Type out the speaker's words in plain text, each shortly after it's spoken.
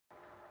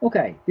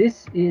Okay,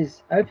 this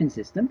is Open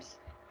Systems,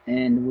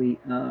 and we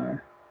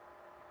are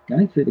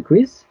going through the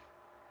quiz.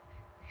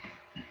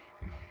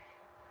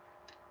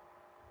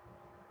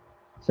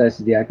 So this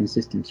is the Open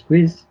Systems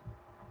quiz.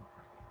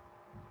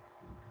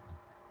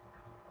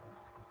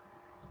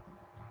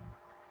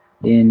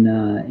 In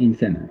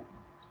Fermat.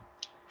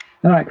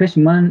 All right,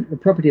 question 1: the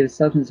property of the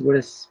substance. What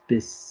does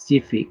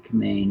specific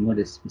mean? What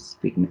does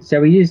specific mean? So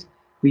we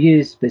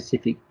use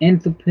specific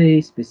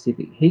enthalpy,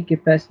 specific heat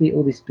capacity,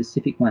 all these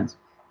specific ones.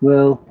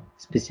 Well,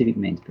 specific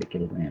means per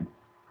kilogram.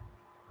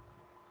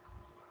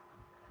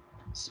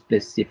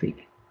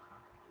 Specific.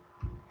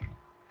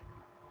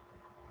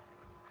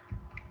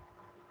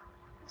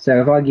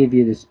 So if I give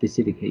you the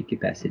specific heat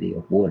capacity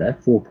of water,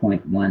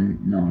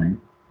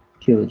 4.19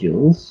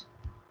 kilojoules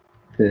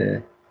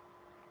per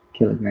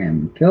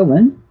kilogram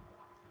Kelvin,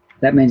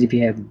 that means if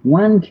you have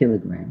 1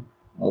 kilogram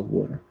of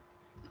water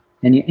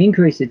and you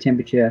increase the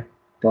temperature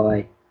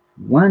by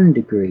 1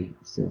 degree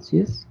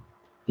Celsius,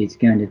 it's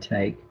going to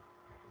take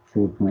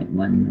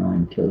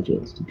 4.19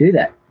 kilojoules to do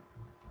that.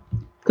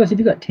 Of course, if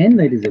you've got 10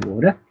 litres of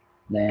water,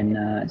 then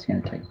it's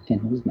going to take 10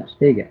 times as much.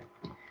 There you go.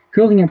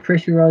 Cooling and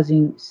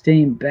pressurizing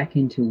steam back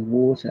into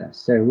water.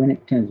 So when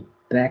it turns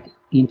back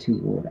into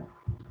water,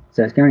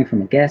 so it's going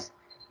from a gas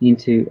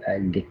into a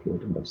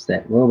liquid. What's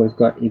that? Well, we've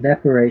got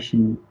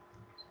evaporation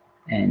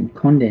and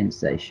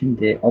condensation.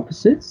 They're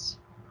opposites.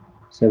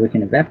 So we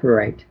can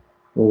evaporate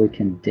or we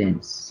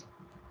condense.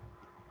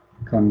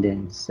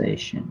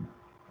 Condensation.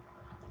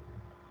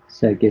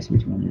 So guess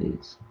which one it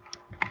is.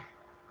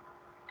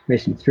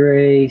 Question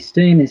 3.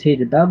 Steam is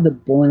heated above the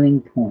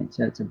boiling point.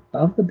 So it's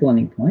above the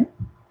boiling point.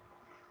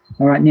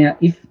 All right. Now,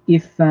 if you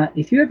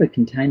have a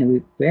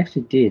container, we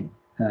actually did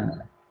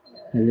a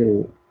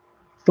little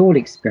thought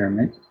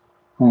experiment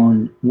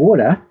on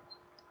water.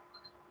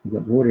 We've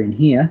got water in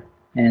here,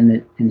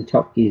 and the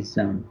top is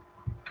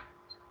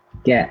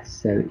gas.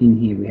 So in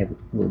here we have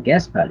all the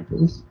gas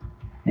particles,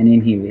 and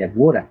in here we have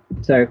water.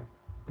 So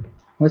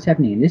what's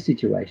happening in this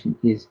situation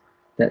is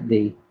that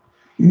the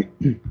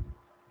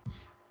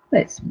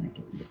let's make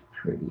it look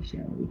pretty,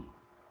 shall we?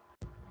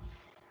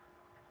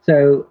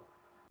 So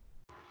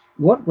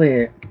what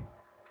we're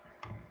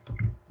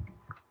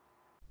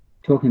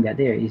talking about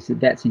there is that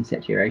that's in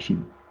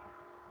saturation.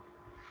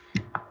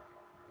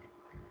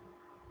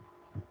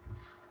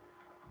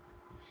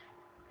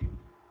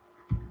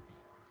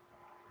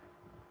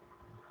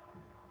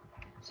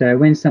 So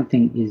when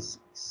something is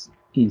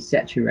in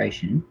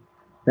saturation,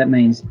 that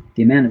means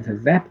the amount of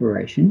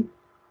evaporation,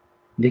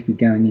 liquid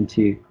going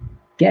into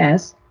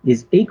gas,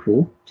 is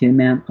equal to the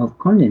amount of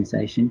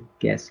condensation,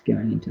 gas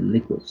going into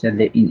liquid. So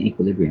they're in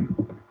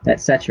equilibrium.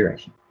 That's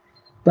saturation.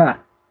 But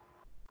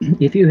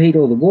if you heat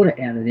all the water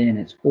out of there and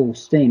it's all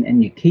steam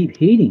and you keep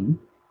heating,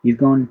 you've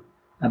gone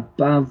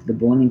above the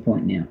boiling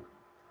point now.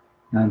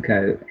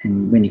 Okay,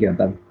 and when you go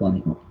above the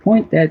boiling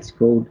point, that's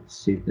called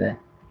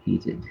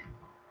superheated.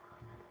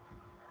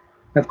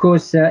 Of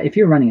course, if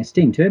you're running a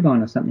steam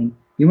turbine or something,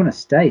 you want to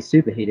stay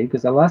superheated,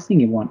 because the last thing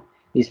you want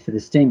is for the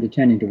steam to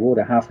turn into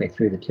water halfway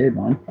through the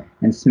turbine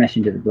and smash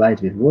into the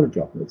blades with water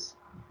droplets.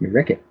 You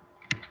wreck it.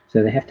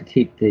 So they have to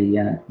keep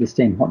the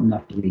steam hot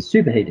enough to be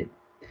superheated,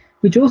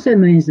 which also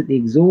means that the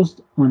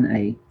exhaust on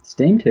a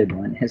steam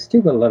turbine has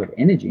still got a lot of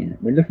energy in it.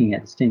 We're looking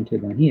at the steam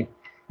turbine here.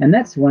 And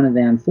that's one of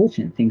the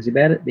unfortunate things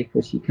about it,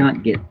 because you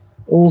can't get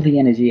all the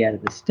energy out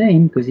of the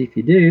steam, because if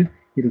you do,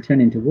 it'll turn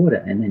into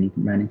water and then you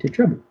can run into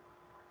trouble.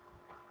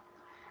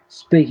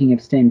 Speaking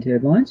of steam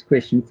turbines,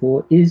 question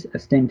 4 is a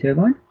steam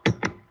turbine,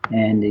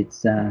 and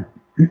it's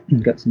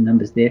got some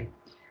numbers there.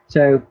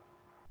 So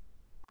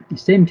the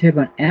steam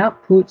turbine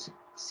outputs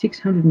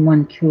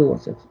 601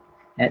 kilowatts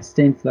at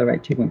steam flow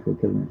rate 2.4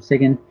 kilograms per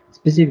second.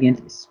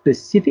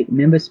 Specific,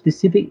 remember,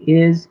 specific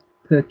is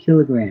per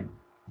kilogram.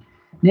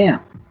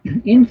 Now,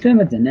 in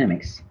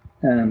thermodynamics,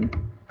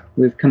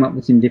 we've come up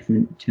with some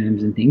different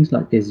terms and things,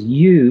 like there's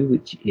U,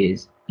 which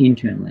is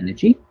internal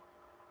energy,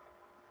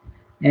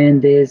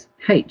 and there's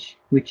H,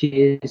 which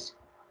is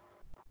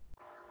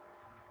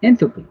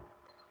enthalpy.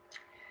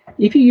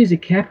 If you use a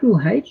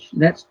capital H,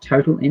 that's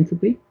total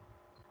enthalpy.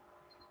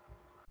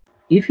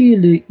 If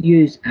you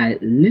use a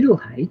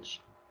little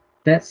h,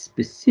 that's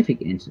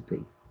specific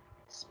enthalpy.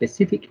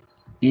 Specific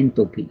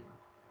enthalpy.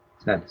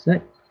 It's hard to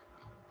say.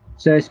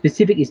 So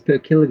specific is per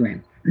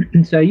kilogram.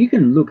 So you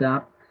can look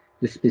up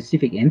the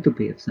specific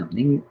enthalpy of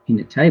something in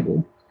a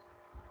table,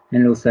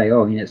 and it'll say,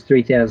 oh, it's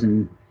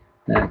 3,000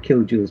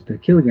 kilojoules per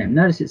kilogram.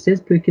 Notice it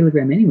says per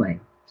kilogram anyway,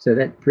 so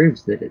that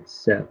proves that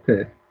it's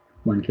per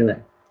 1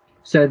 kilo.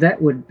 So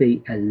that would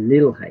be a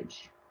little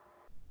h,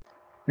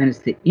 and it's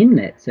the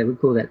inlet, so we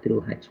call that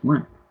little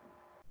h1.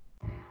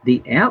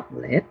 The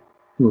outlet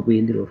will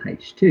be little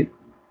h2.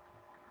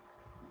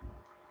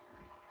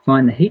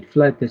 Find the heat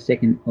flow per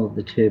second of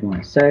the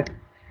turbine. So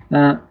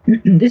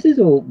this is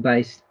all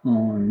based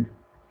on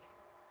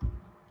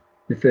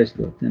the first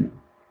law of thermo.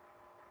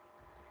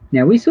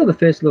 Now, we saw the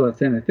first law of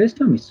thermo. First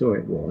time we saw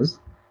it was,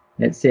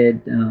 it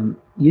said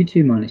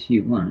U2 minus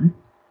U1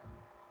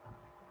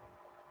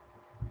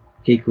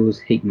 equals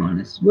heat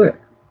minus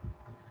work.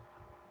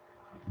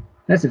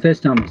 That's the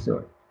first time we saw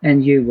it.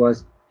 And U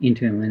was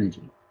internal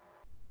energy.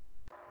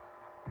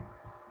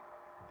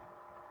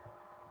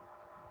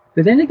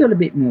 But then it got a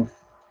bit more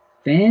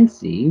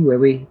fancy where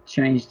we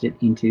changed it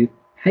into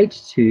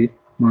H2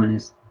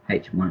 minus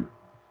H1.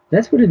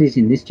 That's what it is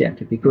in this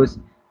chapter, because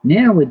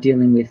now we're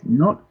dealing with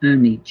not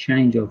only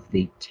change of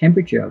the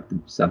temperature of the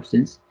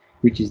substance,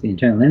 which is the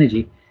internal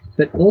energy,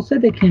 but also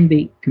there can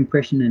be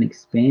compression and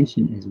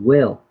expansion as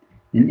well.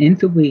 And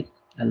enthalpy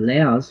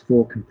allows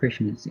for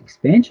compression and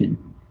expansion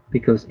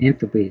because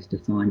enthalpy is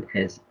defined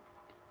as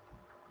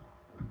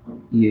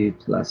U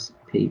plus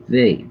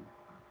PV.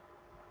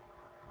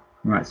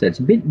 Right, so it's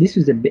a bit. This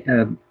was a bit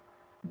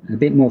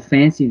more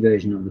fancy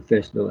version of the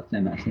first law of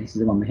thermodynamics. This is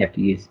the one we have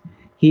to use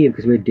here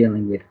because we're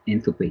dealing with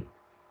enthalpy.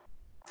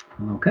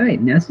 Okay,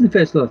 now this is the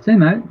first law of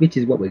thermo, which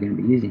is what we're going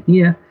to be using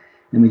here,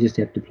 and we just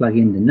have to plug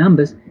in the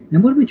numbers.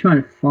 And what are we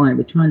trying to find?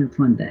 We're trying to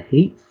find the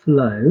heat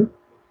flow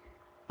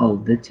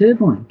of the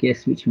turbine.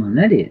 Guess which one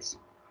that is?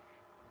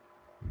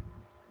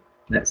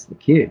 That's the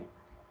Q.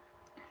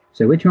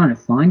 So we're trying to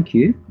find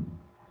Q.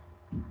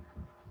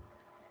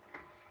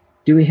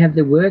 Do we have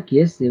the work?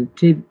 Yes. The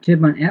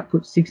turbine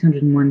output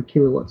 601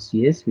 kilowatts.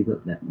 Yes, we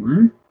got that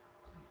one.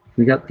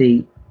 We got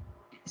the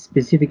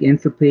specific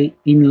enthalpy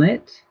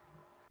inlet.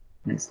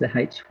 That's the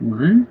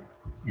H1.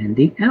 And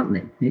the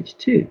outlet,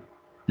 H2.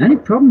 The only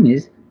problem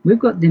is we've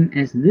got them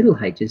as little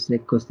h's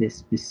because they're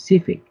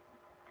specific.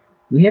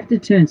 We have to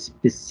turn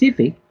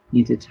specific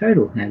into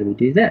total. How do we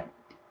do that?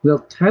 Well,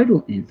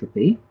 total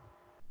enthalpy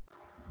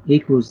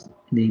equals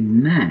the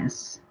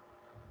mass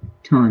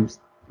times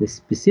the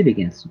specific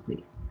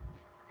enthalpy.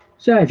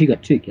 So if you've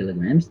got 2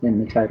 kilograms, then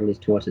the total is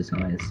twice as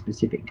high as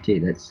specific. Gee,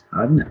 that's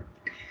hard enough.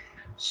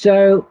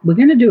 So we're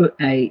going to do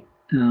a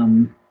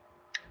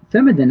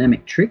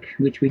thermodynamic trick,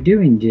 which we do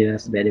in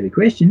just about every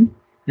question,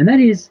 and that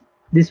is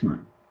this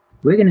one.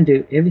 We're going to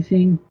do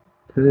everything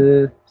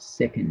per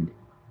second.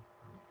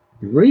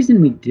 The reason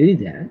we do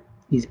that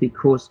is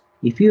because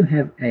if you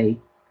have a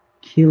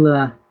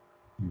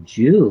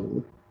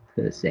kilojoule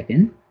per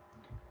second,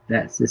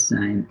 that's the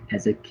same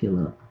as a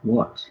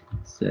kilowatt.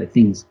 So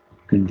things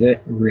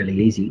convert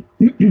really easy.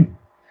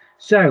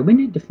 So we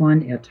need to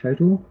find our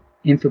total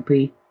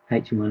enthalpy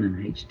H1 and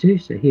H2.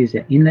 So here's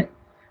our inlet.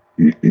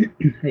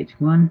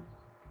 H1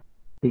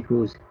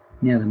 equals,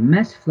 now the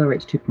mass flow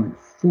rate's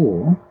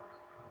 2.4.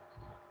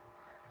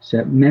 So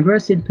remember I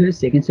said per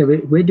second, so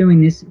we're doing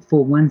this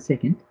for 1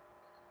 second.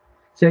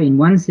 So in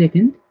 1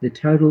 second, the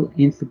total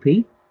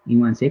enthalpy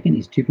in 1 second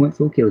is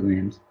 2.4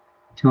 kilograms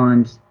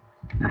times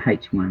a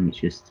H1,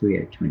 which is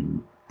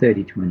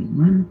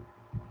 3021.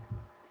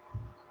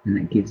 And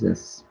that gives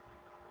us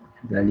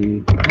a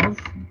value of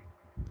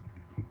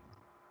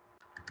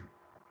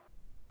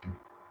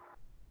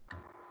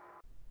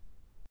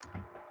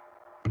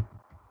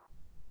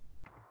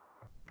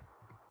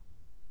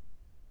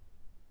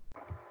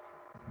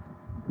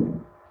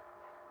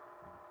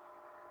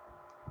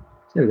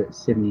so we've got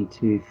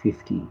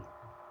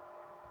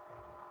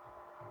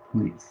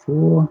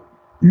 7250.4.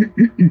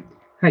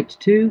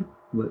 H2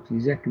 works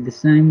exactly the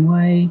same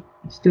way.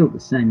 It's still the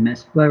same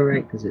mass flow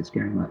rate because it's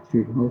going right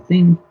through the whole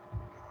thing.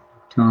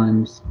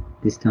 Times,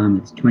 this time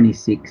it's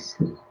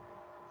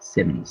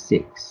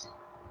 2676.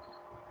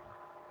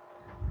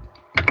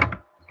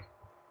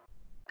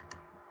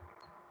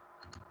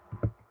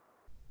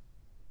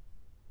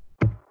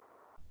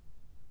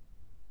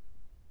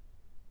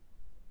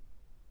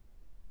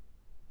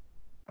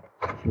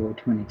 For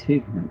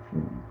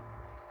 22.4.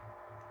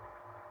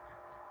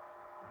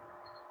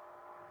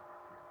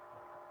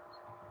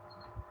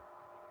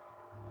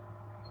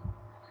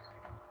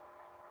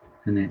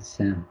 And that's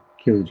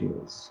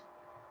kilojoules.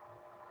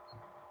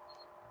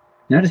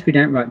 Notice we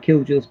don't write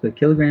kilojoules per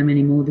kilogram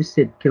anymore. This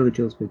said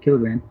kilojoules per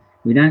kilogram.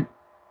 We don't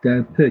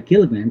go per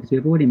kilogram because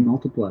we've already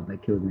multiplied by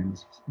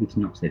kilograms, which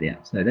knocks it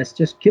out. So that's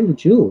just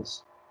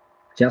kilojoules.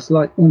 Just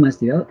like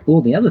almost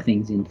all the other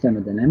things in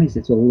thermodynamics,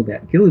 it's all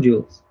about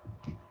kilojoules.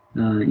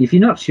 If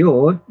you're not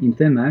sure in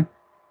thermo,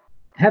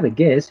 have a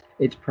guess.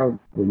 It's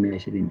probably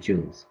measured in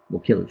joules or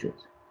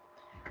kilojoules.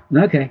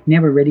 Okay,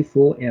 now we're ready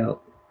for our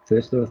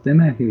first law of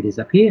thermo. Here it is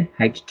up here.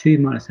 H2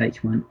 minus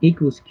H1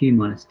 equals Q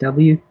minus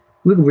W.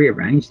 We'll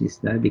rearrange this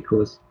though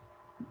because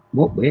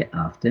what we're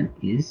after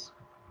is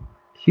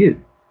Q.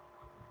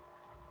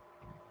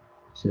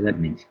 So that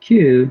means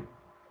Q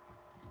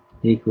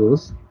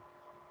equals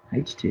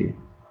H2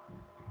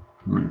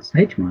 minus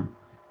H1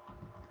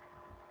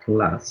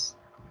 plus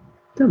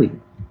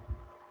W.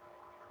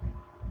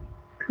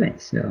 Okay,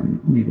 so I'll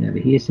move it over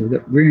here. So we've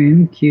got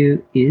room.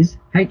 Q is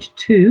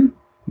H2,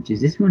 which is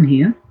this one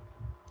here,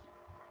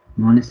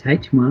 minus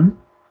H1,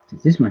 which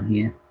is this one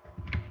here.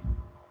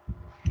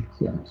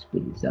 So I'll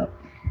split this up.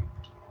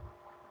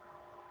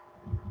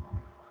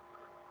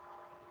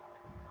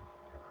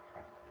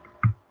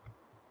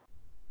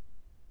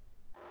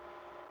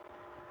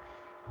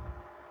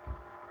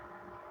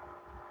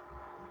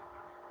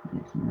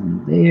 There's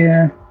one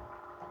there.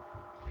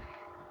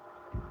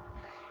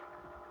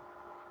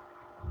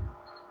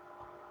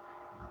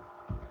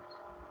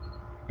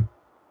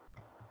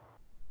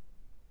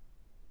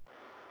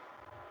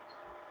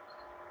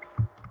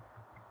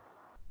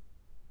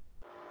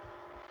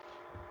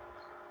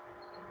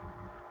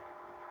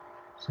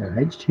 So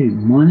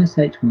H2 minus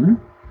H1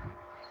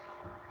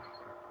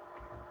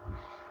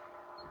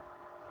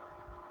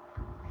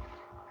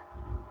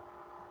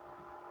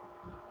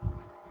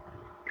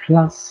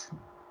 plus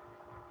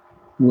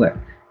work.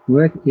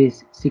 Work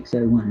is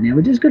 601. Now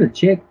we're just got to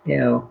check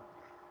our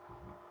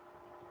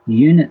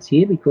units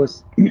here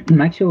because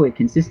make sure we're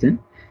consistent.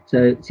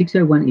 So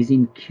 601 is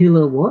in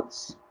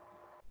kilowatts.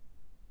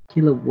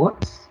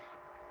 Kilowatts.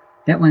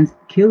 That one's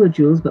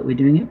kilojoules, but we're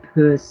doing it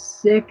per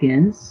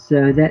second.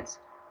 So that's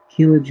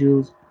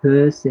kilojoules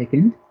per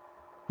second,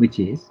 which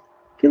is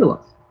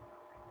kilowatts.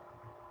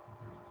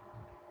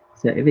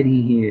 So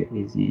everything here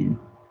is in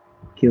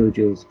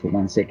kilojoules for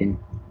 1 second,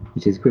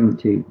 which is equivalent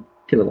to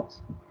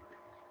kilowatts.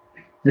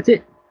 That's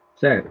it.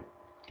 So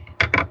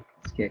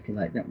let's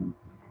calculate that one.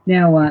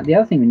 Now, the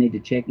other thing we need to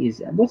check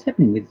is what's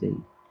happening with the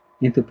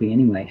enthalpy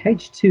anyway.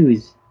 H2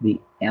 is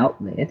the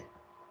outlet.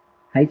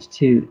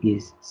 H2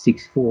 is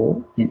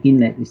 6.4 and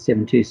inlet is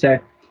 7.2. So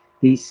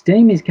the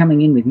steam is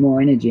coming in with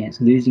more energy and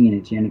it's losing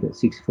energy. Only got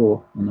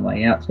 6.4 on the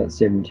way out, so it's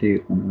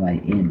 7.2 on the way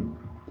in.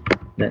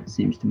 That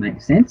seems to make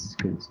sense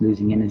because it's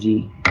losing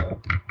energy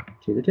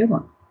to the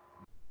turbine.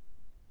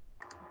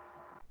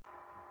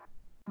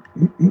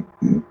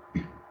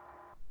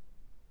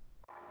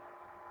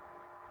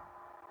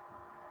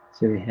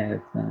 So we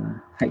have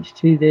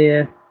H2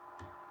 there,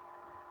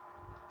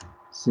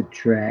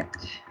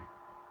 subtract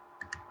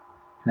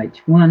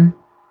H1,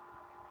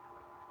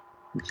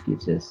 which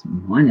gives us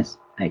minus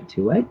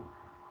 828,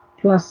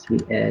 plus we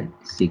add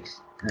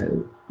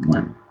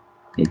 601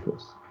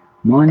 equals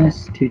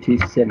minus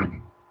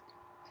 227.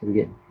 So we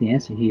get the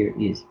answer here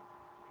is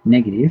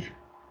negative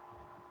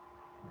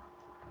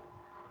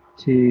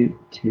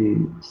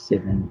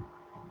 227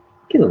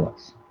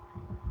 kilowatts.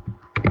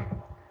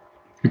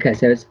 Okay,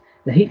 so it's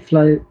the heat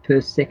flow per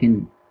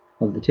second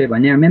of the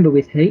turbine. Now remember,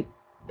 with heat,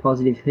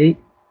 positive heat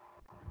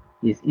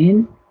is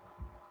in,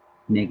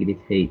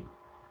 negative heat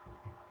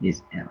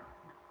is out.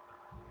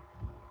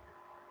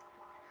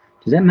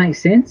 Does that make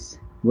sense?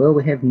 Well,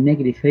 we have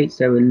negative heat,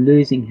 so we're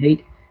losing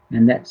heat,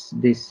 and that's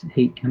this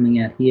heat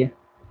coming out here.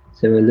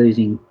 So we're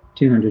losing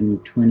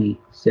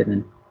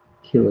 227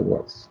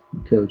 kilowatts,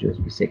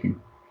 kilojoules per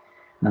second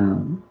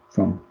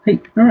from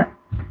heat. All right,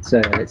 so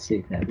let's see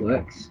if that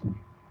works.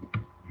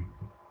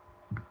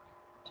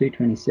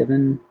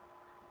 227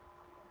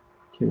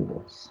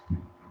 kilowatts.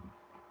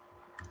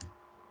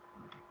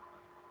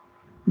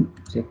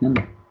 Exact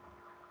number.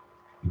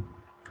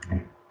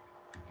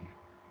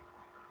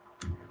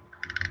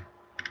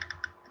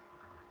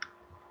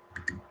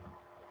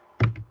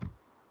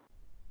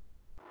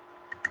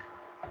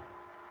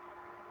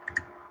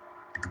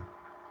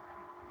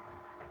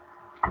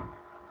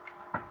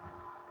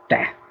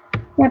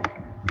 What?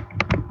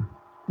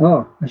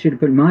 Oh, I should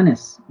have put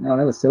minus. Oh,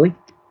 that was silly.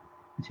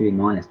 It should be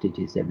minus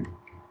 227.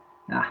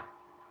 Ah,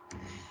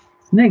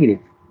 it's negative.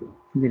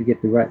 I'm going to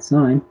get the right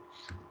sign.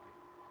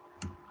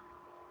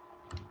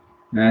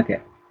 Okay.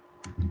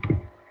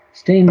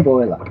 Steam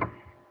boiler.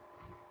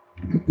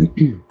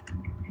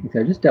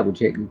 So just double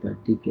check if I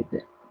did get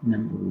that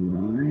number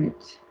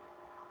right.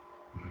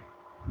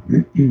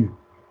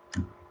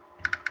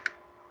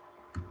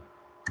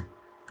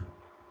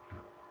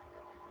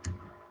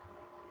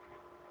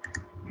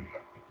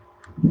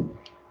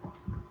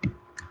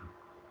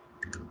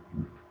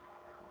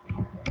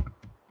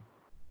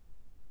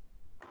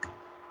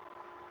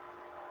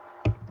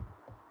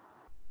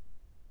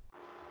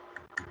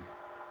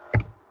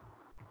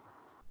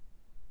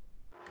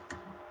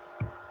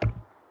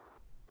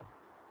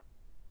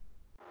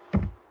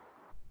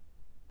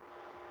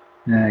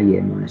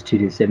 Yeah, minus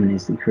 227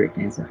 is the correct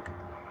answer.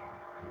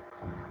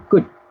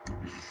 Good.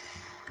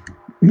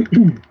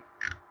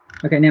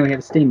 Okay, now we have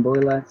a steam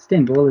boiler.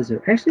 Steam boilers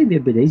are actually a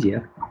bit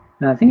easier.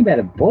 The thing about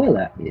a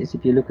boiler is,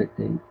 if you look at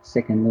the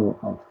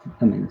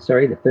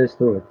the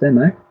first law of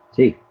thermo.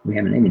 Gee, we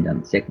haven't even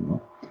done the second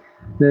law.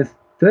 The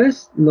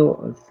first law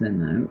of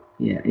thermo,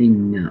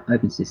 in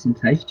open systems,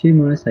 H2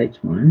 minus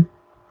H1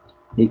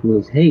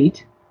 equals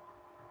heat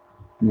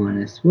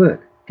minus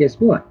work. Guess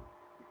what?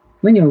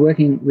 When you're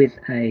working with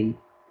a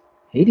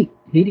heat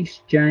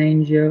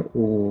exchanger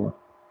or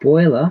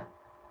boiler,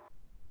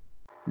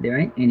 there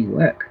ain't any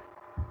work.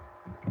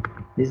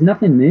 There's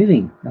nothing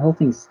moving. The whole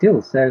thing's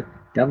still. So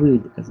W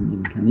doesn't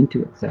even come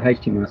into it. So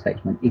H2 minus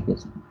H1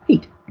 equals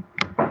heat.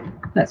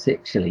 That's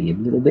actually a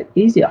little bit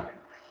easier.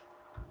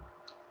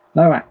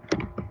 All right.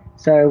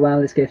 So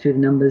let's go through the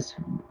numbers.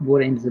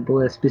 Water enters the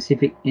boiler,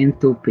 specific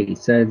enthalpy.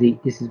 So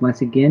this is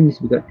once again,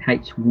 we've got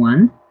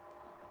H1.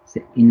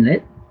 So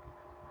inlet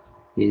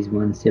is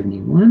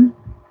 171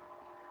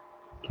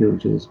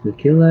 kilojoules per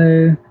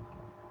kilo.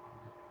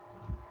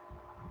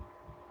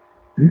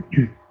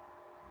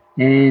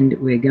 And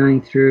we're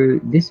going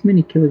through this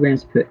many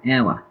kilograms per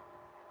hour.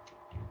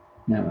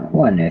 Now,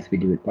 why on earth we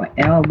do it by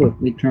hour? What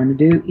we're trying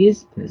to do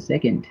is per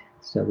second.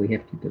 So we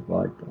have to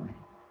divide by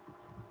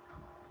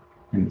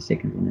how many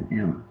seconds in an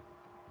hour.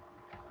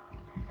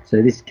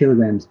 So this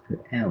kilograms per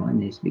hour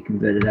needs to be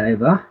converted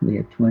over. We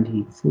have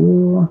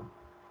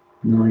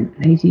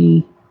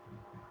 24,980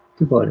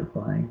 divided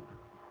by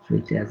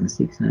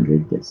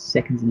 3,600, that's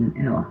seconds in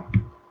an hour.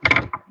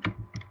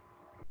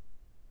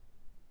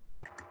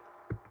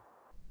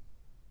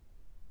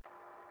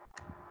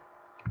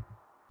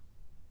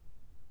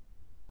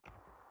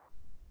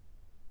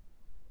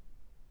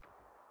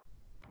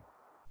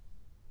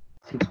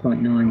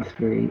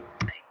 .938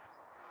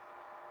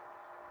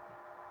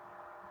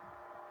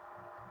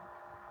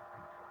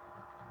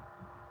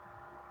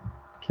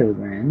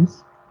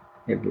 kilograms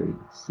every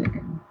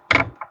second.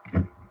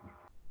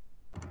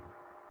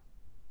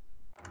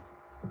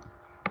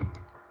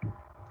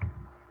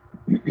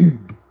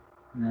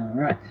 All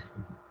right.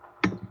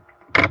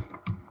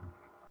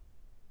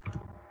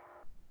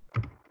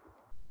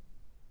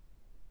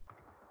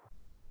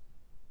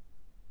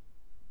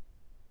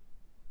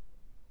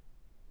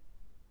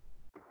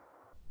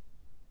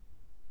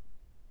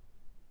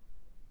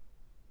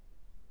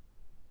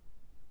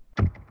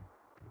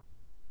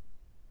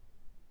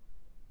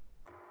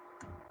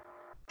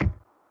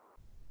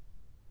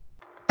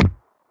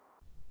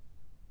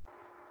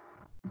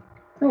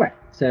 All right,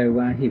 so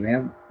here we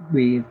are.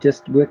 We've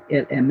just worked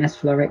out our mass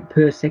flow rate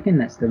per second.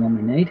 That's the one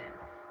we need.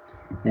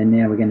 And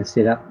now we're going to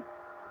set up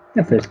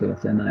our first law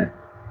of thermo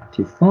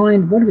to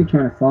find, what are we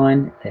trying to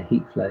find? A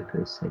heat flow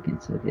per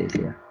second. So there's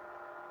our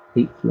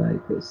heat flow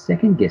per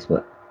second. Guess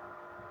what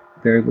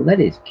variable that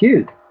is?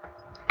 Q.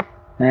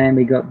 And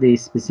we got the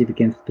specific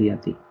enthalpy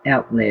of the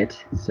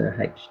outlet. So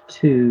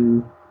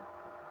H2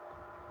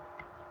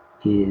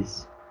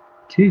 is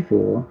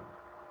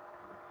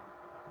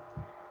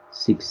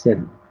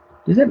 2467.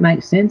 Does that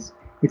make sense?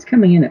 It's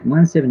coming in at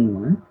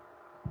 171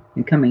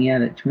 and coming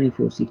out at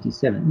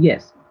 2467.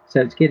 Yes,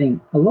 so it's getting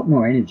a lot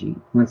more energy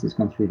once it's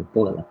gone through the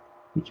boiler,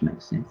 which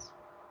makes sense.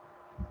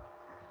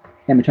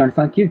 And we're trying to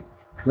find Q.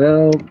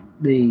 Well,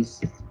 the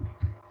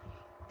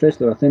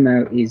first law of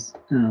thermo is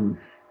going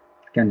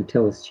to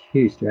tell us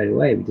Q straight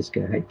away. We just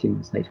go H2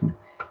 minus H1.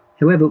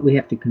 However, we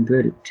have to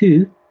convert it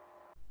to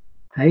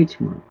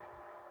H1.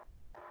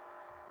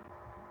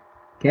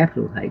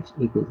 Capital H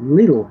equals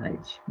little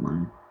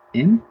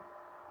h1m.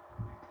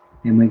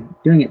 And we're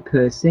doing it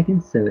per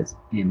second, so it's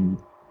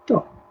m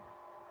dot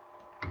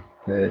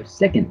per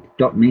second.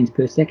 Dot means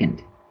per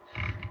second,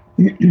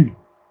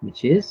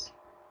 which is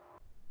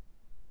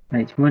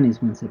H1 is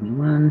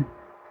 171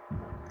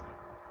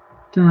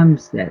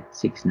 times that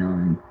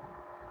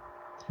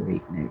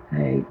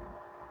 69388,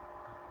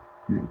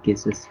 and that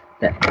gives us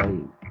that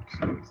value.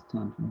 So it's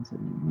times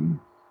 171.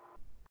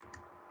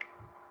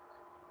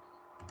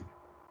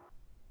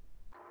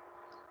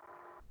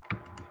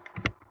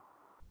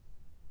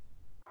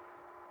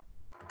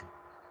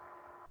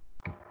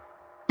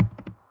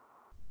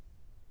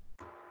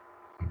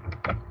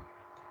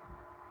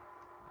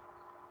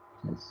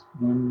 That's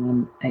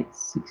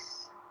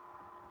 1186.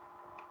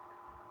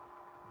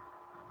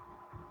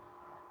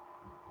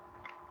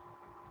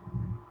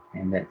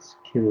 And that's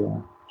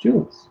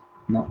kilojoules,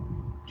 not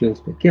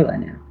joules per kilo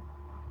now.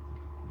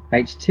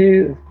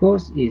 H2, of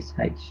course, is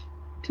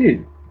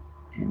H2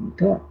 m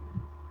dot,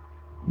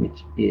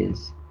 which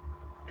is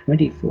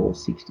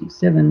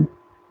 2467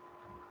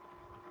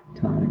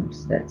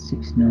 times that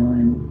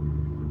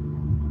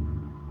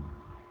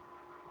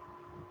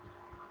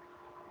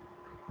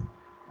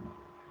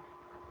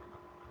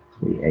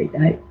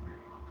 69388.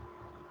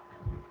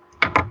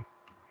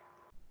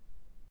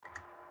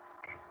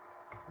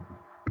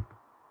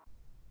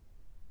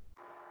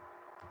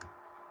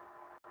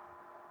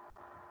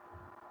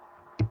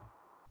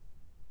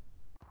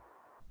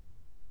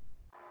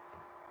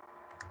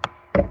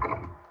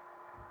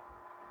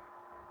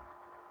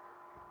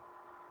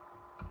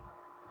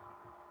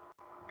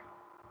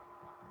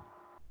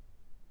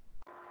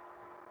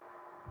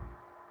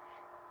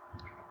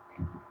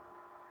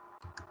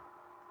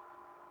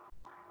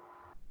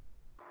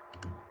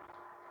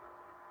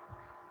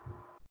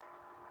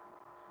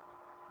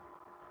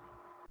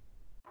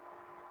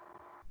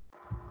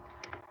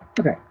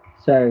 Okay,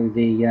 so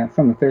the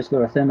from the first law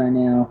of thermo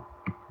now,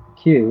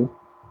 Q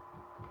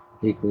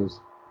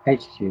equals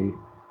H2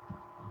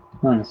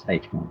 minus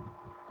H1,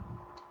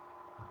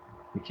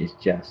 which is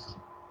just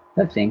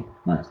that thing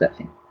minus that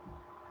thing.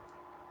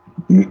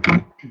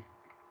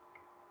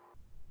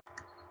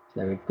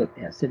 So we've got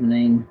our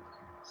 17,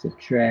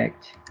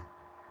 subtract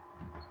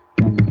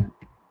 1,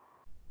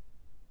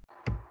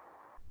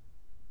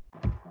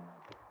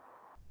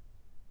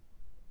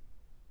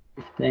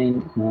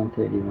 15,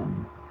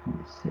 931.7.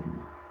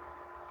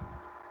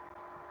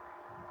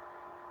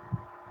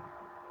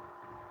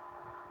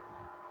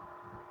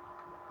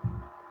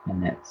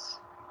 And that's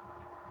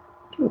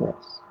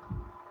kilowatts.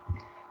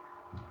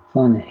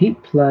 Find the heat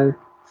flow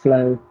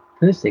per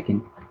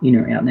second in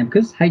or out. Now,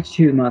 because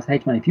H2 minus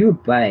H1, if you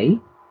obey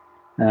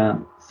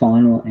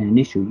final and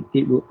initial,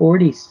 it will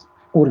already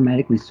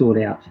automatically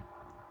sort out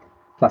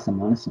plus and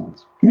minus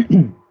signs.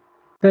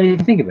 But if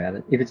you think about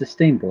it, if it's a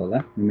steam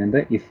boiler,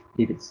 remember, if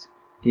heat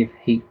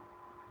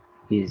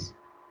is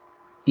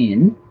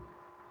in,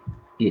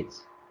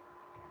 it's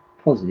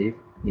positive.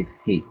 If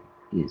heat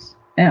is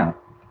out,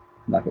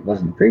 like it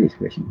was in the previous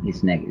question,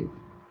 it's negative.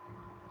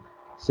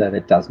 So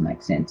that does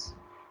make sense.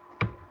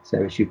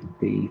 So it should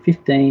be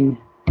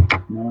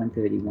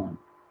 15,931.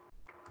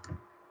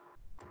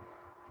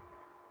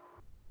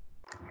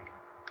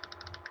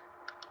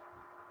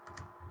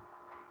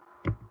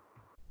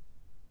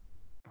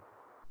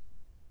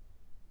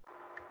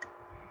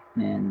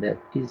 And that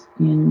is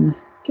in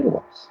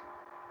kilowatts.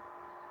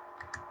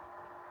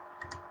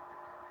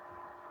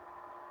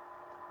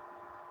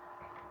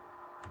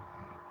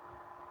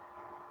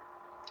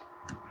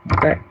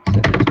 Okay, so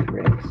that's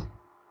correct.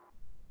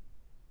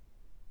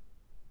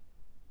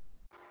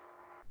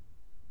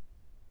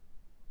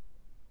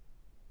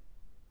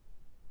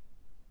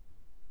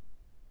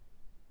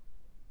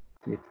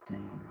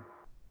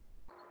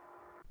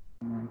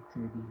 One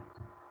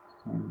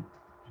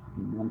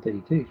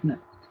 132, isn't it?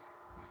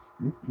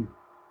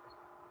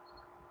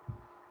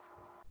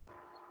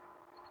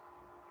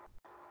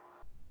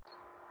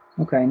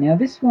 Okay, now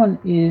this one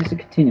is a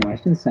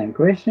continuation of the same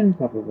question,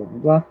 blah, blah, blah, blah,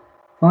 blah.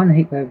 Find the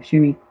heat wave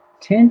assuming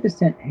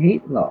 10%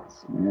 heat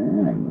loss.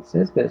 What's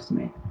that supposed to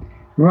mean?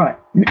 Right,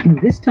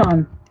 this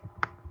time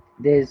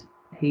there's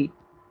heat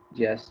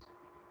just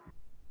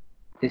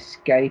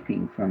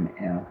escaping from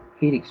our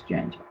heat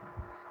exchanger.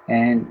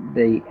 And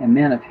the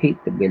amount of heat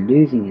that we're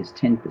losing is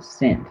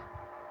 10%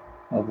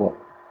 of what's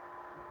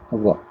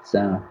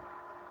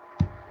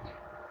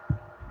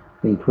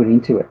being put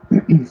into it.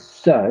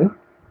 So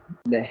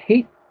the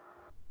heat,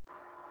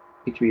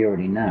 which we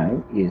already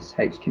know, is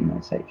H2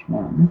 minus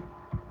H1.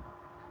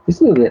 It's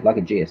a little bit like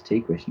a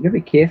GST question. You've got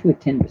to be careful with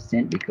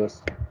 10%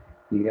 because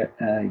you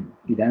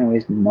don't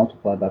always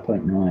multiply by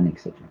 0.9,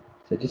 etc.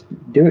 So just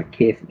do it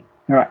carefully.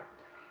 All right.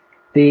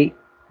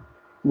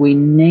 We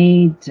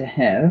need to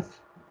have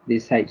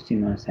this H2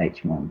 minus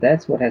H1.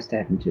 That's what has to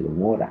happen to the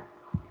water.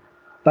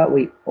 But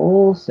we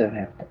also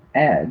have to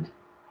add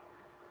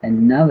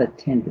another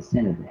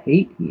 10% of the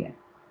heat here,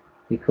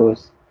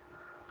 because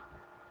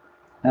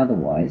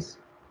otherwise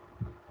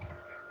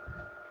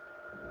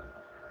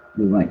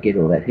we won't get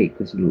all that heat,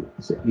 because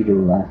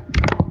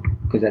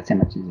that's how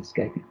much is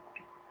escaping.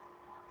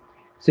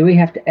 So we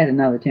have to add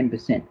another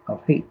 10%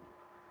 of heat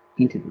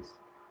into this.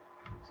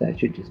 So it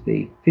should just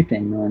be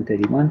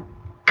 15,931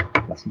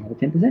 plus another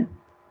 10%.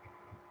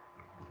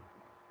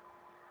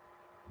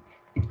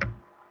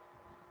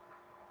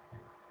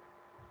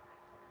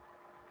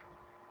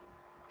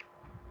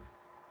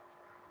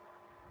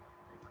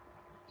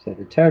 So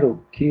the total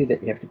Q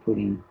that you have to put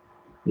in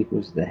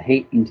equals the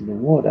heat into the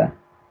water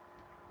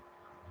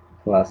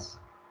plus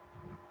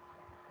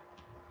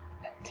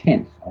a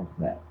tenth of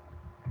that.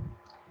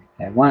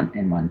 Now 1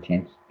 and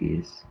 1/10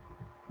 is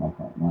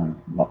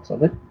 1.1 lots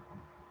of it.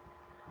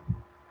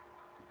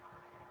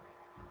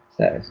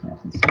 So it's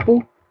nice and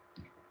simple.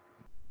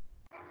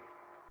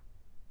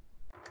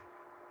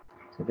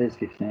 So there's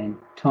 15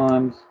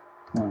 times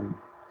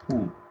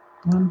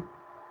 1.1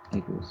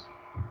 equals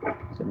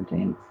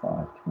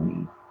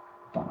 17,525.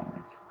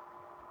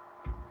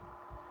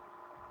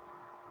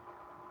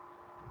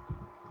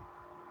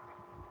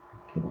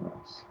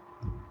 Kilowatts.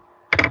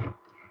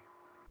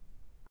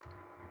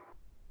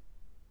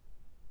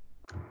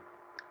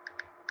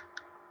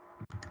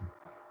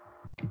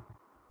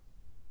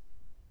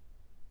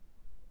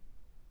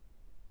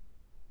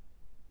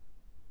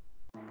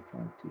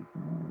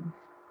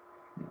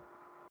 Yeah.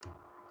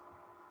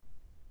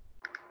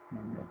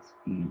 And that's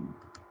in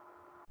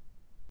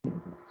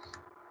kilowatts.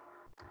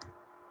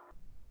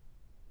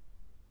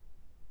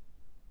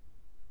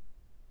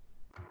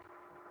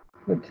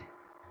 Good.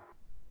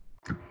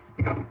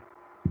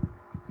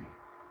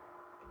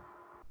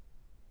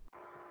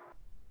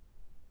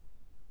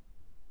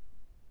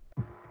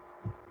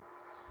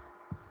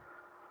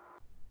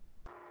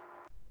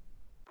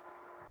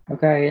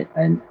 Okay,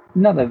 and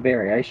another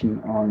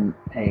variation on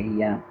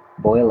a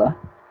boiler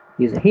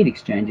is a heat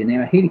exchanger.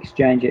 Now a heat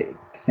exchanger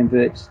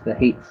converts the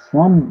heat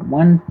from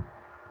one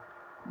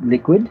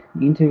liquid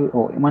into,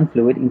 or one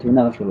fluid into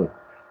another fluid.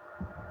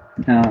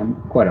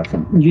 Quite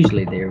often,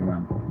 usually they're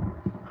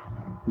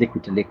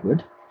liquid to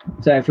liquid.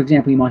 So for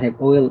example, you might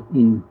have oil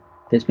in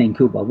that's being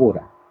cooled by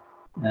water,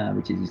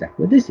 which is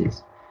exactly what this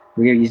is.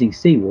 We're using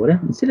seawater.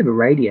 Instead of a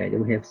radiator,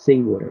 we have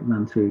seawater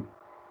run through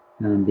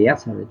the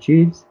outside of the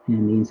tubes,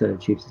 and the inside of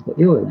the tubes has got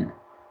the oil in it,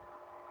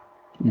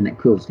 and that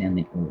cools down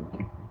the oil.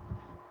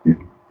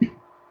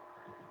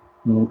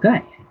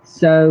 Okay,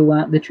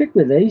 so the trick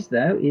with these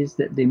though is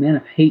that the amount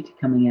of heat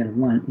coming out of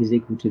one is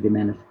equal to the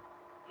amount of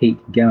heat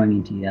going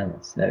into the other.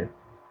 So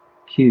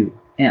Q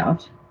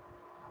out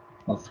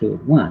of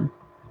fluid 1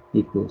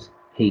 equals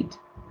heat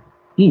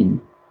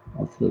in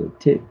of fluid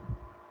 2.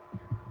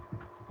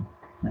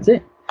 That's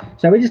it.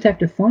 So we just have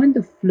to find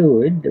the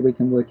fluid that we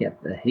can work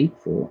out the heat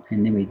for,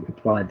 and then we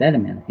apply that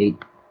amount of heat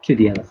to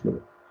the other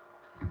fluid.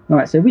 All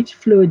right, so which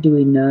fluid do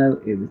we know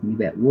everything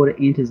about? Water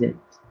enters at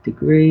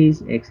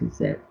degrees, exits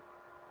at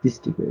this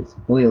degrees.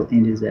 Oil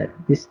enters at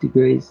this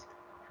degrees,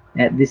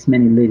 at this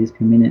many liters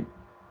per minute.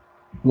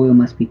 Oil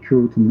must be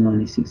cooled to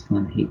 96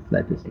 Fahrenheit heat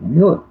flow per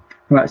second. All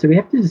right, so we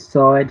have to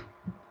decide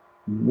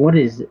what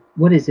is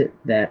it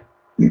that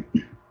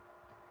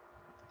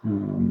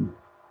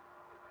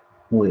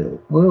oil.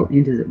 Oil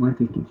enters at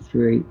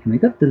 153, and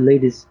we've got the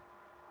litres.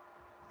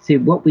 See,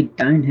 what we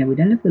don't have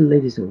the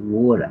litres of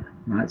water,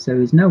 right? So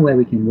there's no way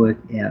we can work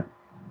out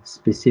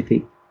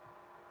specific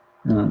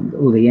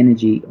or the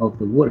energy of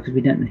the water because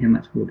we don't know how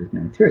much water is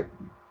going through.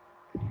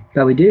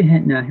 But we do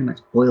know how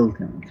much oil is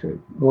going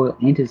through. Oil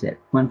enters at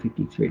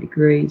 153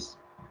 degrees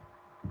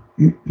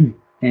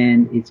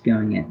and it's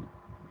going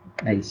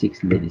at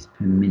 86 litres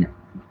per minute.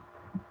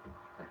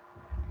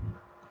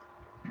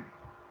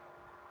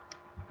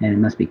 And it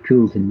must be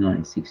cooled to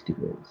 96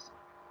 degrees.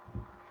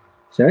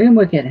 So we can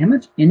work out how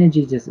much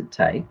energy does it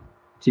take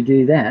to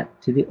do that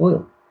to the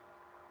oil.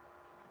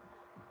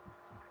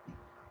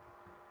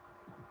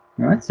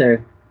 All right, so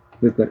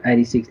we've got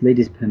 86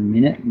 litres per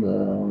minute.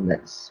 Well,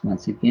 that's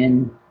once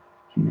again,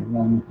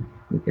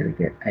 we've got to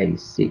get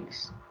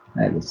 86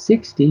 over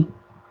 60.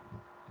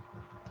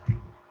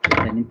 Put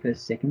that in per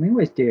second. We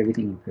always do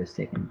everything in per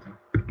second.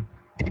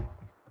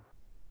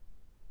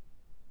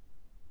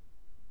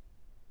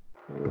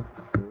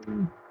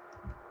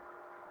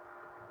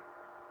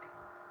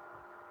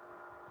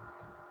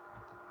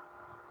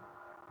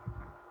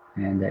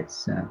 And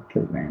that's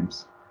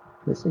kilograms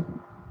per second.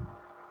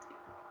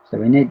 So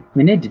we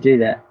need to do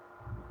that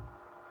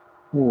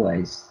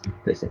always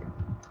per second.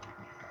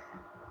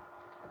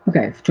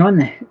 Okay, find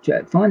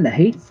the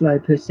heat flow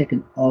per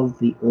second of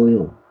the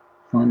oil.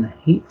 Find the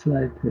heat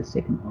flow per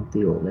second of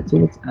the oil. That's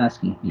all it's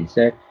asking here.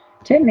 So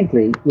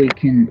technically we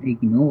can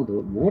ignore the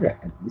water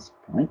at this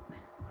point.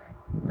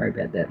 We'll worry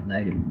about that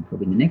later,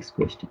 probably the next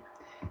question.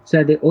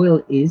 So the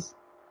oil is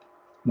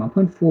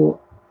 1.4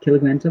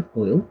 kilograms of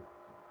oil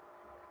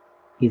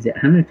is at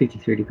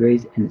 153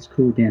 degrees and it's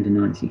cooled down to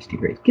 96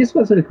 degrees. Guess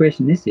what sort of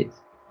question this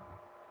is?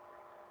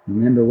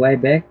 Remember way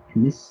back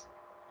in this,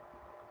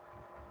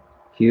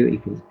 Q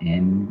equals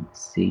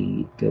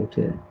mc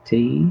delta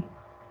T.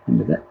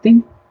 Remember that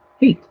thing?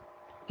 Heat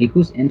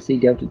equals mc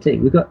delta T.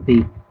 We've got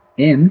the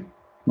M,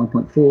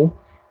 1.4,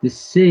 the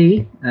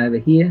C over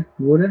here,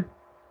 water.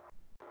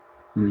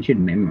 I mean, you should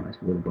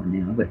memorize water by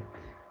now, but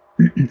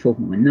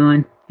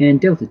 4.19, and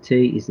delta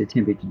T is the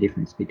temperature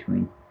difference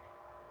between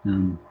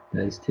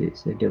those two.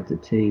 So delta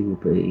T will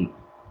be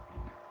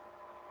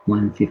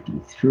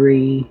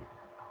 153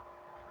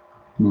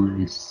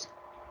 minus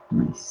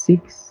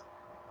 96.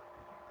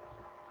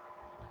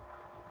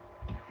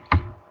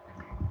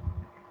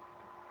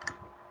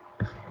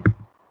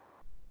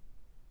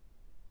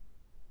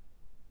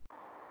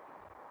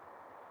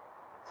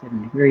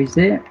 Seven degrees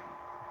there.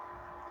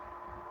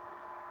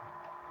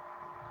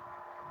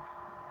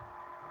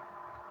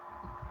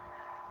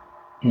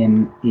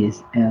 M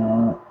is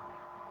our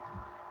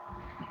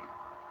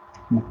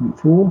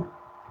 1.4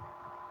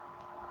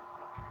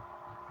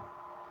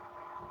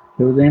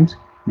 kilograms.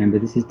 Remember,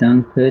 this is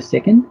done per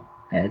second,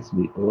 as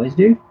we always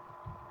do.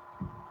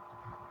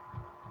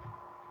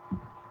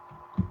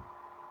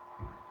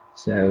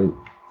 So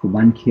for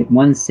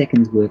 1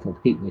 second's worth of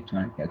heat, we're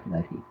trying to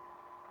calculate here.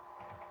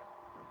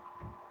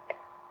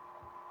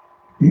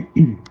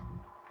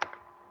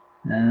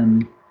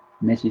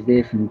 Message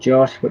there from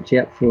Josh. Watch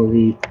out for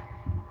the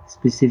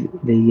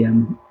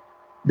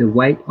the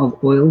weight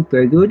of oil.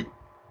 Very good.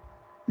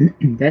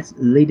 That's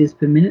litres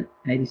per minute.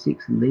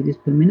 86 litres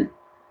per minute.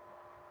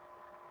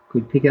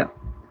 Good pickup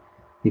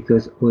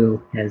because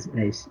oil has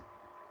a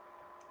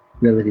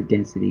relative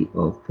density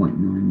of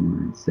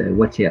 0.99. So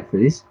watch out for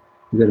this.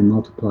 We've got to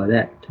multiply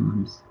that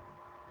times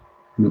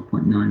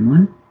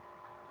 0.91.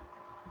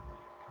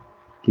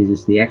 Gives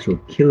us the actual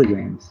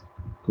kilograms,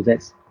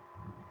 because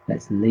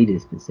that's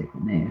litres per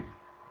second there.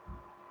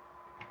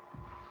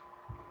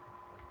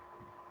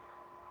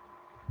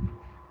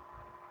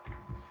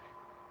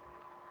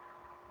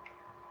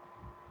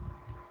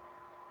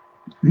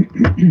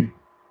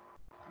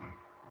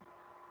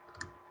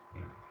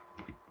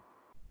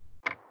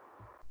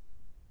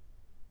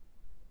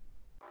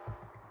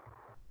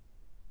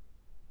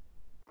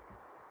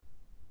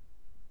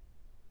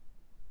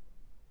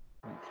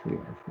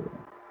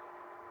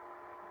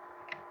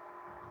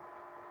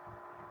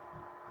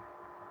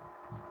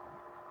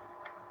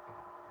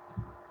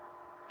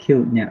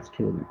 Now it's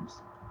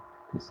kilograms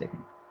per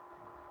second.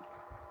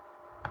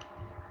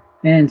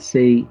 And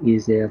C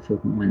is our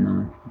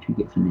 4.19, which we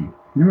get from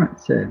there. Alright,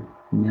 so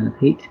the amount of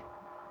heat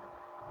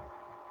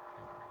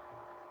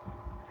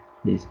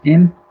is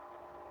M,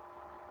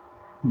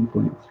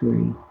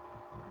 1.3.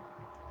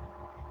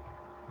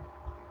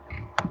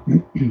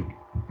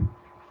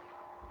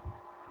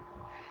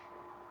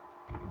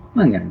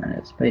 I'm going to run out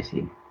of space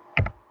here.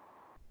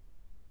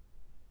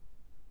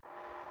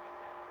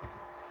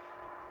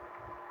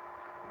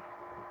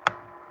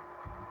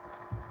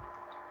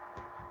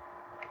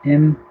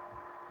 M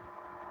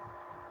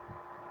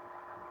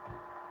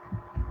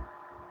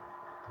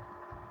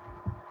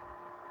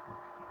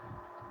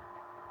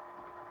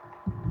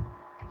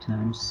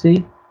times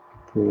C,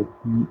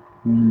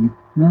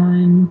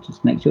 4.19.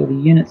 Just make sure the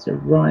units are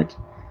right.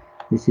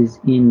 This is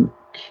in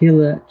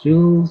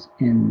kilojoules,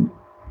 and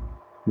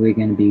we're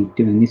going to be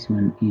doing this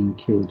one in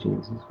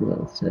kilojoules as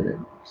well. So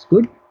that's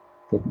good.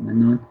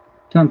 4.19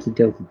 times the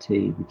delta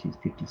T, which is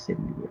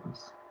 57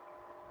 degrees.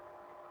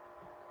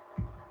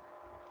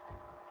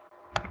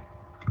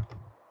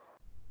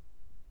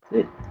 That's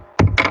it.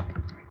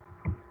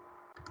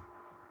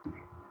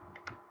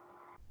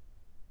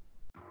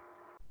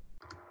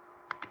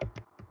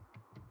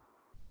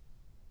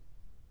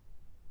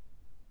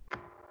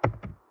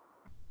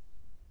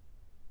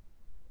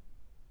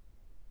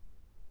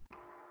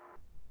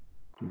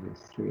 Gives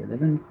us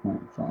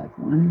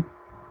 311.51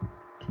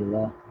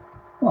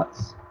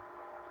 kilowatts.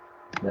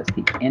 So that's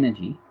the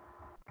energy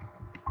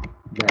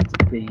that's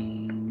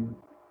been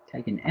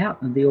taken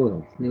out of the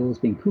oil. The oil's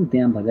been cooled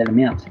down by that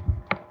amount.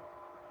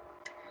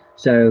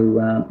 So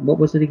what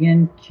was it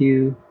again?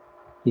 Q,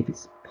 if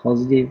it's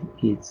positive,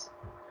 it's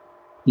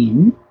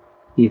in.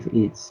 If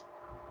it's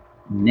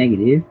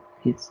negative,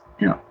 it's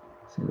out.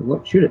 So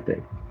what should it be?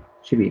 It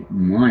should be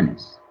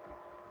minus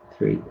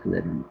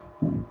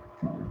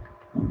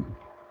 311.51.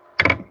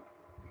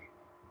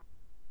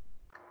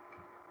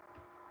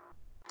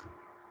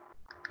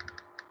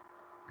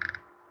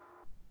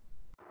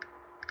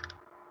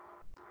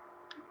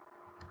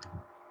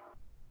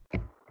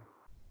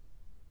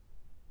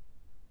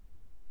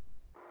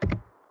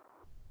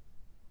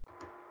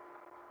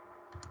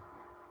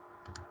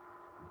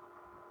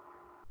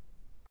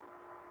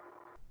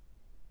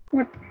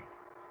 What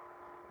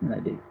did I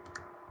do?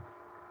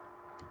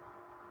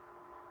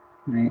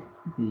 Right,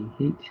 the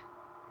heat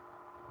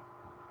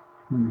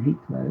on the heat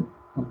flow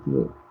of the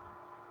oil.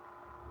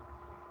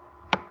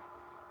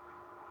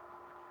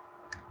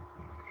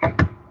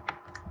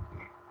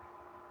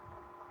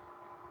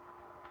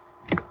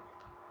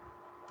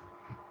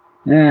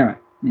 Alright,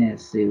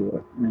 let's see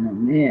what went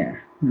on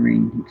there.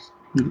 Marine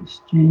heat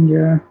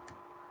exchanger.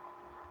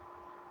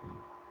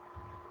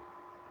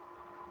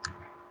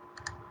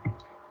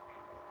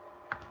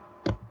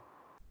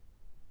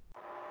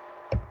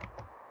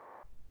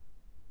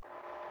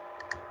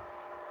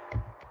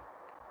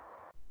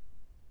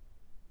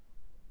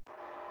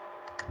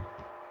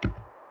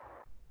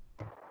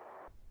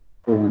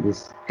 On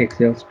this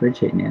Excel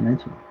spreadsheet now,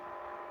 don't you?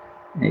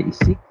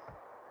 86.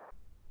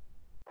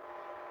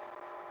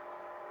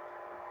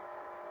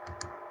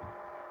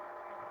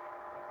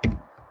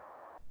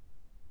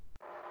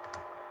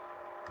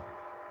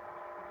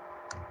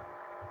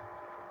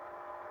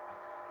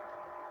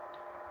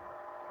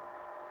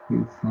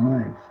 Two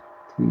 5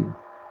 to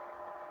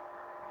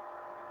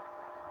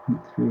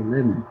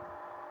 311.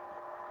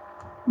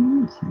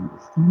 That's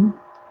interesting.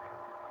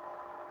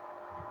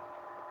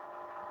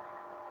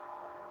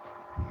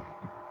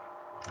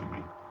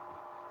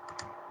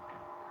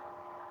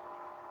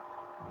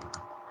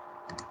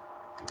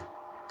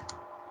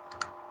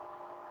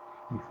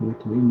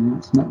 No,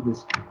 it's not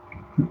this,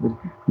 not the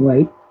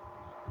weight.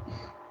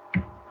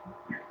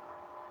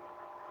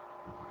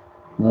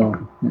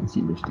 Well, that's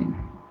interesting.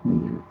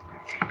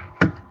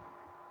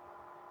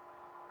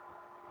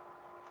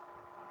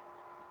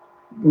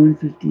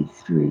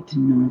 153 to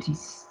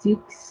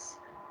 96.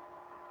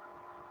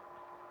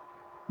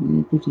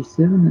 Yeah,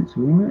 57, that's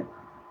right.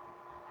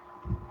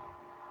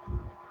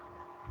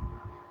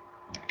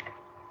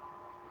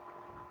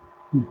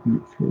 Mm-hmm,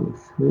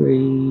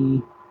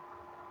 43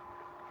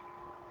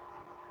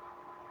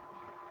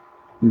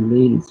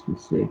 liters per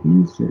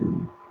second, so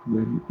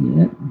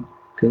yeah,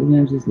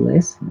 kilograms is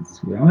less,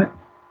 that's right.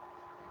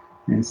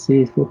 And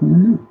C is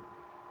 4.19.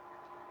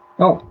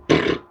 Oh,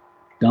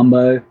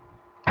 Dumbo.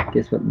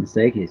 Guess what the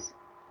mistake is?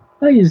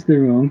 I used the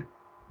wrong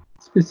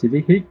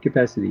specific heat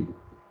capacity.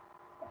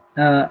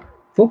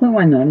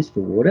 4.19 is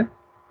for water.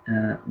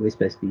 We're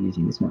supposed to be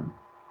using this one.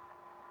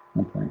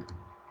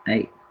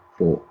 1.8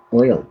 for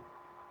oil.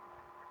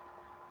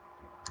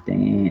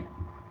 Damn.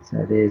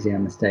 So there's our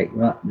mistake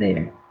right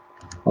there.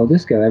 I'll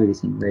just go over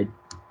this in red,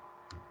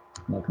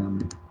 like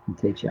I'm a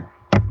teacher.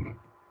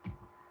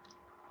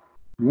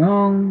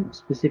 Wrong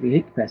specific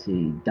heat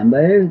capacity,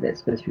 Dumbo. That's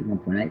supposed to be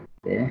 1.8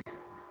 there.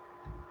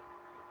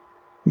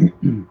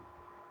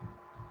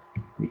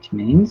 Which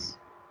means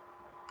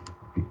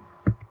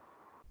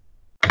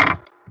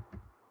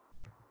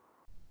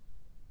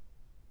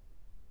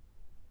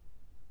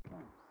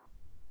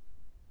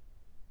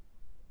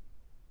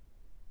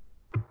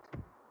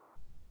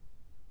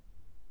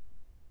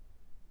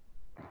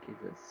that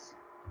gives us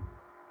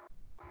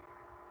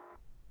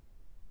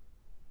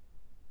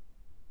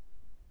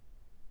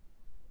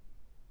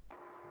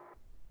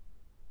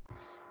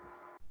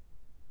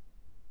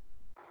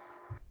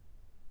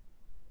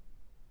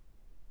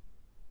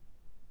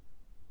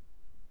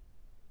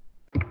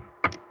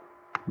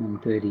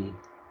 130.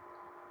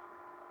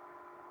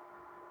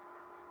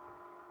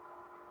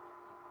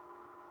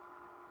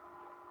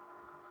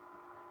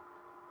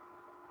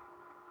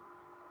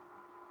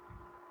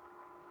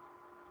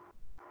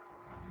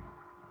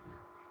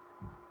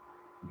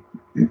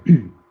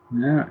 All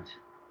right.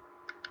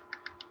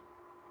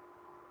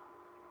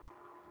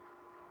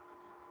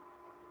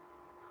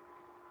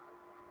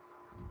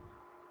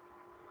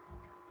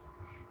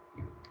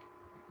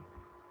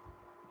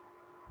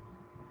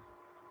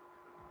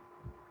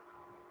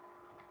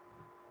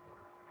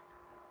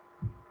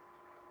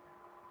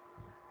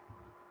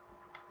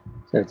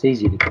 So it's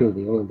easier to cool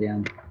the oil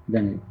down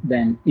than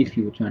if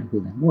you were trying to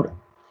cool down water.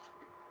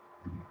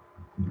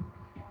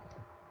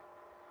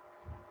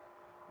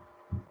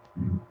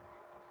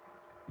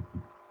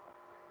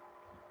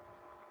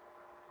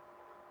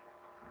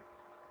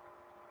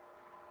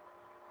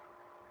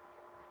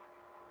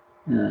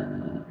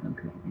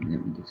 Okay,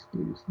 let me just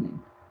do this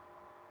thing.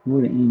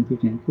 Water in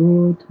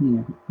 15.4,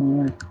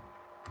 20.5.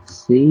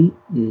 C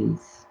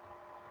is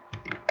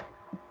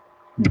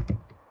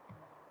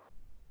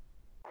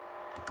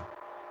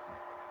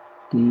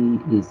D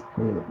is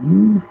oil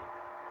in.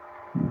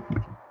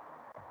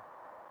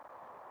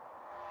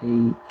 A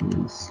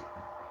is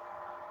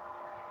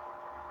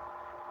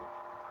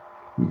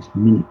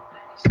minute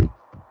 86.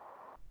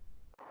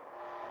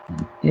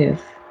 And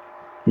F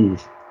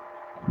is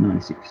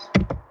 96.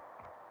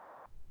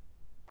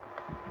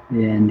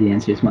 And the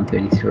answer is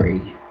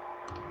 133.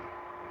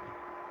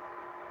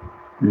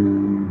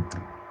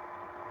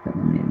 That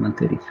one there,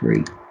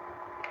 133.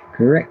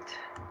 Correct.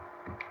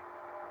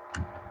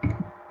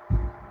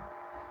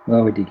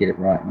 Well, we did get it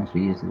right once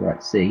we used the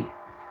right C.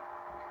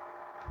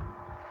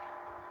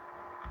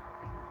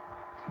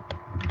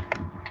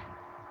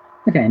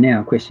 Okay,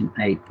 now question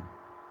 8.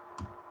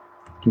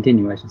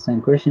 Continuation,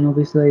 same question,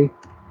 obviously.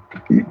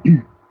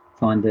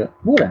 Find the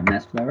water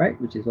mass flow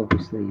rate, which is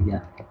obviously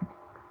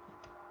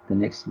the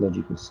next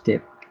logical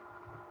step.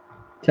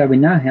 So we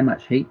know how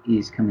much heat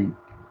is coming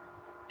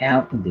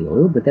out of the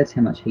oil, but that's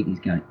how much heat is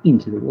going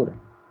into the water.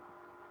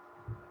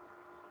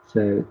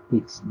 So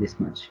it's this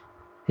much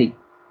heat,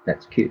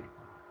 that's Q.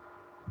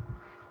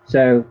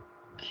 So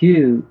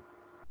Q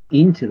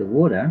into the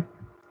water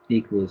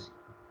equals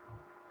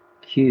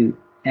Q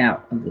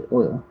out of the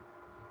oil.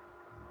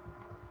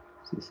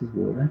 So this is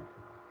water,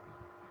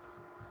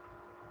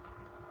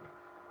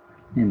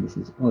 and this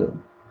is oil.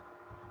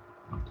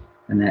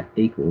 And that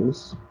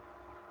equals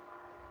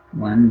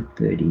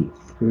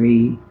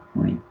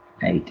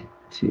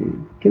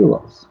 133.82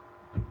 kilowatts.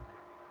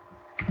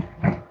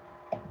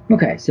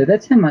 Okay, so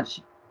that's how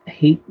much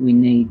heat we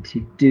need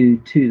to do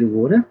to the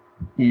water.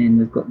 And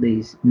we've got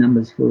these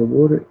numbers for the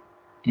water,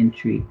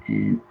 entry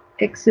and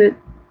exit.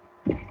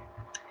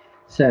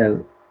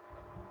 So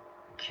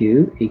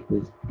Q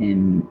equals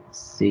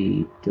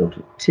MC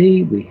delta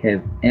T. We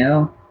have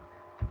our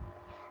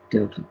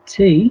delta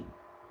T,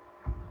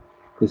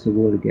 because the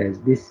water goes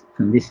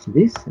from this to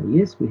this. So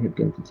yes, we have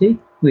delta T.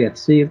 We have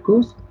C, of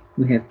course.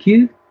 We have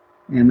Q,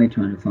 and we're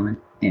trying to find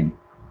M.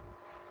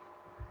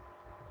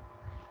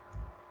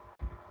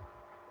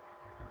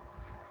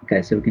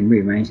 Okay, so we can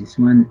rearrange this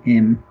one.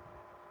 M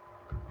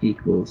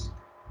equals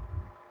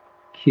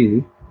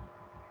Q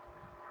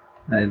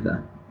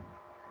over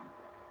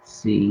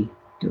C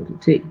delta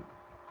T.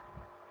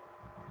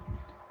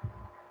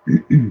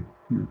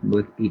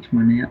 Work each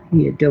one out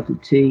here. Delta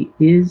T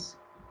is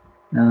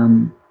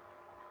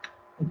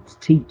it's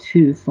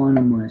T2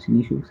 final minus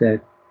initial, so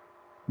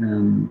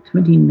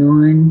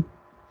 29,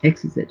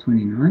 X is at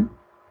 29,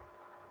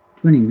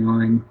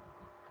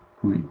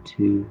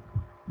 29.2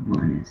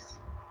 minus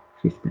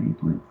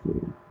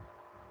 15.4.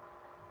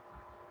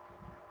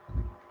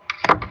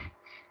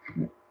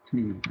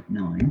 29.9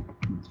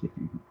 minus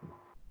 15.4.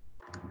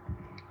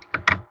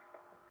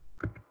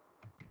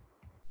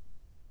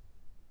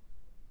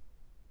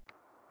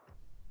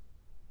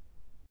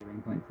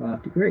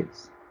 7.5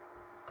 degrees.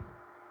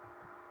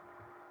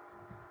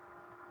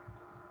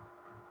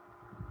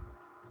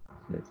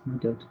 So that's my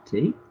delta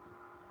T.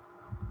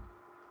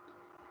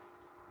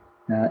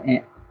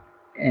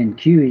 And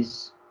Q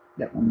is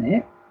that one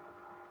there.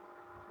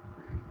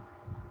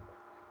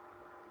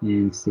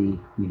 And C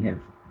we have,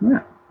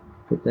 right,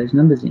 put those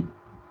numbers in.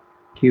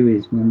 Q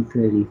is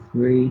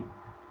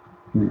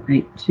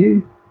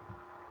 133.82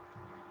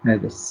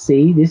 over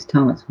C. This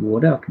time it's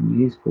water. I can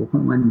use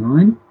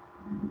 4.19.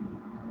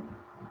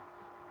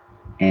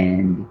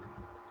 And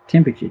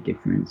temperature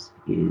difference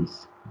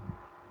is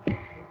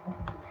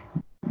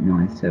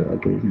 9, so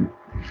ugly, isn't it?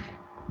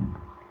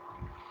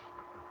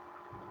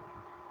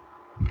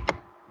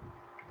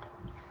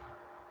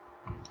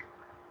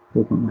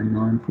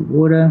 .19 for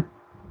water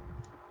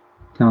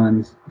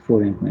times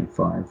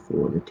 14.5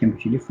 for the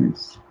temperature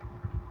difference.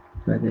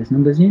 Throw those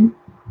numbers in.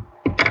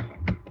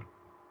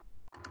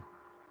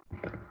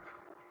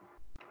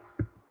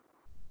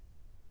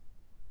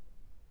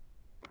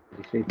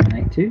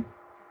 33.82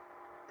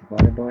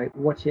 divided by,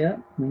 watch out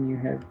when you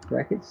have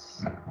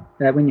brackets,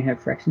 when you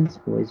have fractions,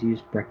 always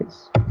use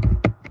brackets.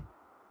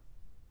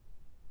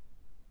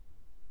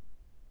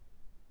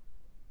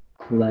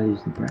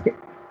 Close the bracket.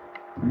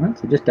 Alright,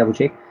 so just double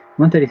check.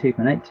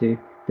 133.82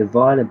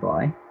 divided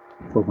by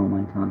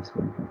 4.1 times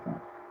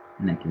 14.5,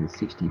 and that gives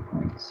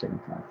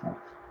 60.755.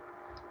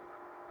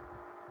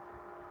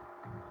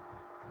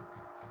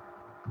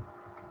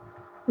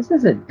 This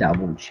is a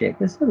double check.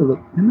 Let's have a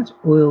look. How much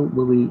oil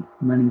were we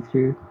running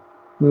through?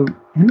 Well,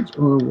 how much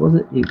oil was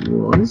it? It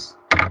was,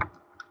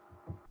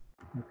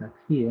 like up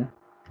here,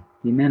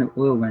 the amount of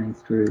oil running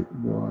through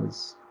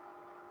was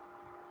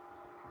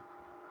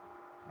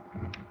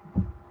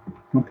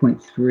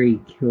 1.3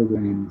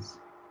 kilograms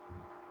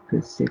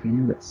per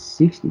second. We've got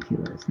 60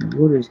 kilos. Now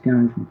water is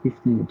going from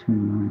 15 to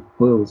 29.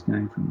 Oil is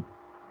going from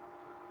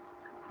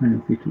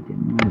 150 to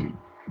 90.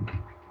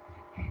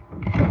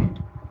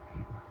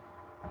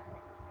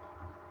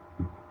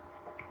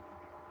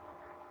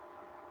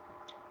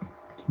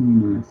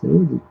 So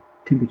what is the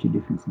temperature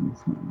difference in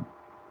this one?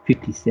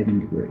 57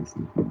 degrees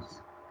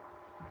difference.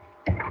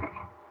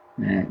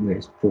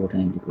 Whereas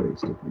 14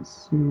 degrees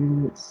difference. So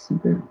it's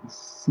about the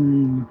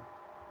same.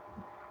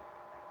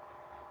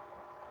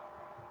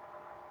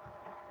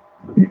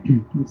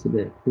 That's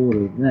about a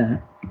quarter of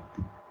that.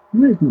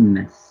 Where's my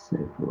mass so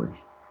boy?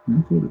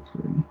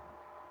 143.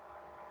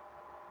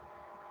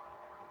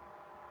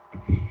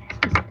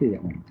 Let's do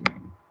that one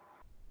again.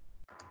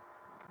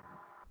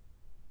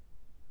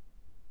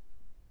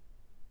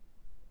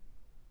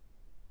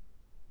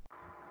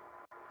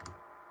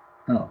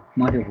 Oh,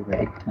 my double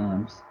heat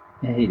times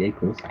heat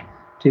equals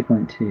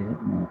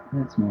 2.2.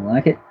 That's more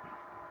like it.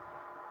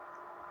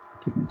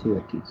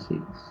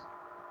 2.286.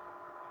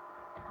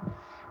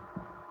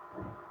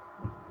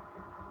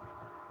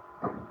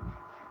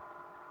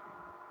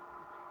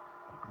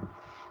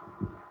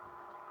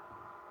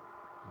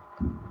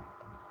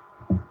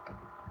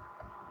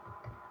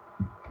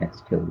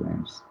 That's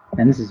kilograms.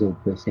 And this is all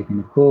per second,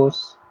 of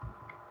course,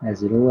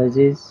 as it always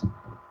is.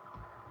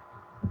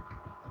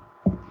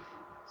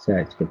 So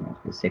it's kilograms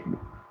per second.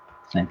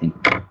 Same thing.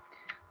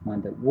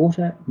 Find the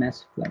water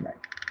mass flow rate.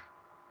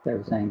 So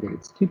we're saying that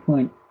it's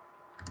 2.2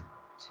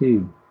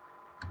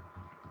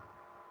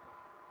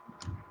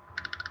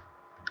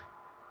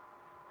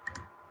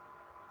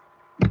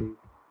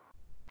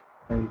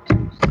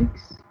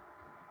 0.026,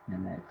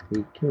 and that's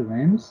the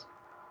kilograms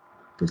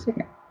per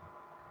second.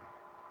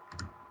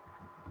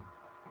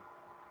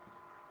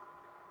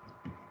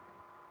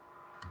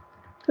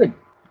 Good.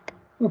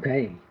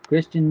 Okay,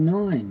 question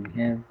 9.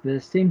 We have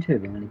the steam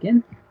turbine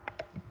again.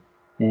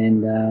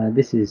 And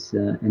this is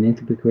an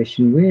enthalpy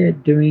question. We're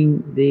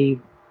doing the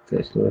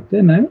first law of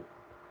thermo.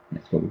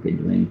 That's what we've been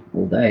doing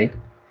all day.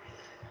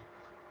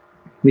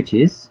 Which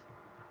is,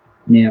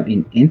 now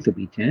in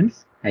enthalpy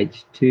terms,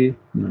 H2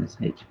 minus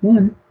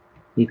H1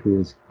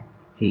 equals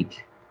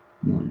heat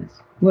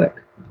minus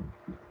work.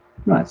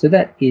 Right, so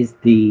that is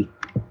the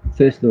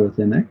first law of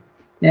thermo.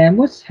 And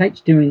what's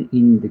H doing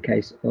in the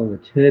case of a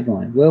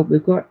turbine? Well,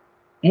 we've got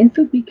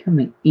enthalpy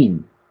coming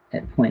in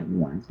at point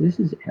 1. So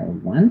this is our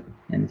 1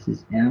 and this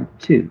is our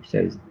 2. So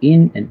it's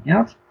in and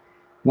out.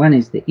 1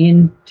 is the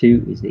in,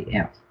 2 is the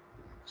out.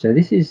 So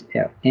this is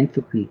our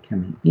enthalpy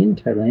coming in,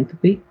 total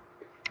enthalpy,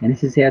 and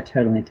this is our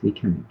total enthalpy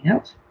coming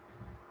out.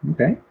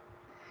 Okay.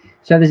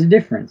 So there's a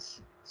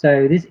difference.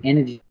 So this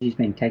energy is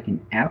being taken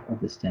out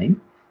of the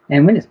steam,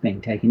 and when it's being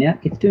taken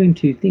out, it's doing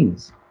two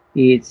things.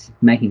 It's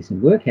making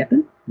some work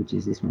happen, which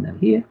is this one over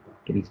here,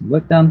 getting some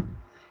work done,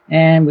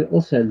 and we're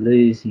also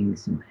losing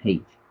some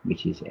heat,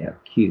 which is our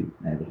Q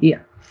over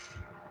here.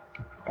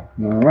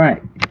 All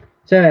right,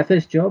 so our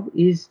first job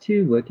is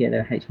to work out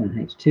our H1,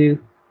 H2.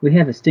 We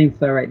have a steam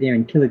flow rate there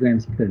in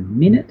kilograms per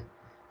minute,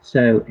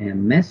 so our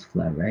mass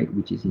flow rate,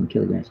 which is in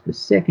kilograms per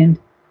second,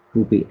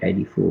 will be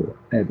 84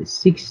 over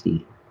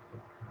 60,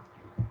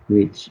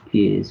 which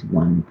is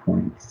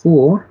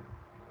 1.4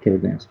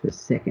 kilograms per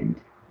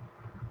second.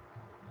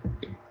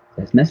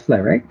 That's mass flow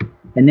rate.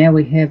 And now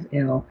we have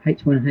our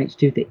H1 and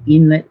H2, the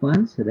inlet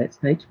one, so that's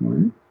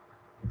H1,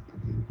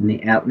 and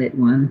the outlet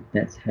one,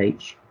 that's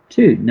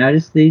H2.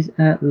 Notice these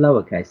are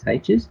lowercase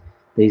h's,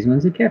 these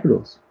ones are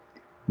capitals.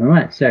 All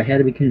right, so how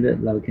do we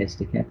convert lowercase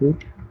to capital?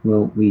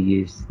 Well, we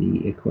use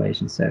the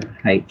equation, so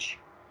H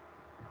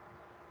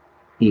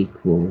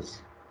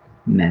equals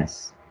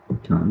mass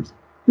times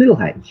little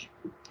h.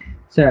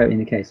 So in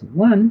the case of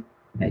 1,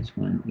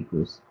 H1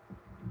 equals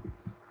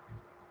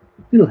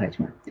little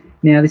h1.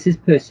 Now this is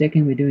per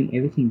second. We're doing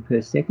everything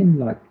per second,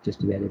 like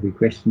just about every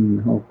question in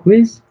the whole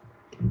quiz.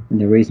 And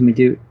the reason we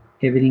do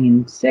everything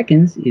in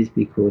seconds is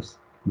because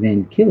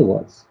then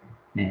kilowatts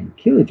and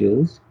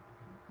kilojoules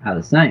are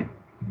the same,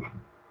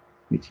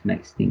 which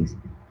makes things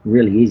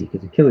really easy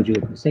because a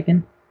kilojoule per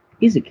second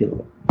is a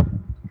kilowatt.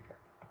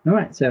 All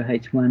right, so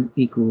H1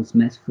 equals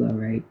mass flow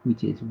rate,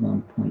 which is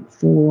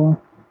 1.4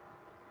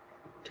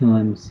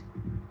 times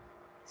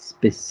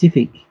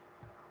specific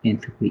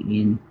enthalpy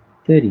in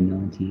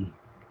 3090,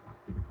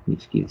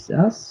 which gives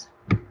us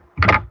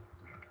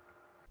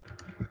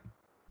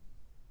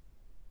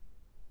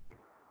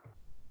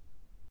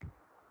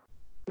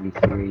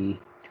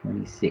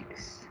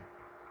 4326.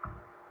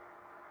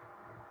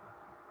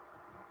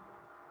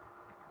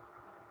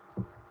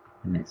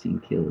 And that's in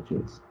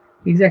kilojoules.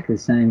 Exactly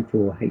the same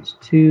for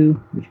H2,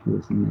 which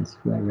was the mass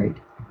flow rate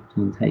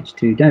times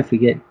H2. Don't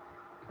forget,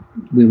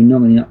 we would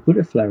normally not put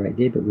a flow rate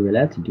there, but we're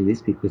allowed to do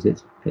this because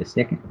it's per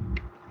second.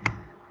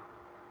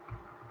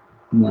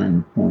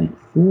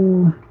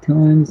 1.4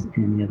 times,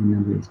 and the other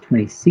number is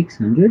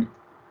 2600.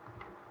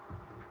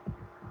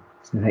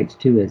 So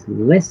H2 has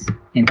less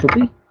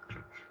enthalpy.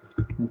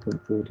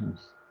 1.4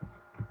 times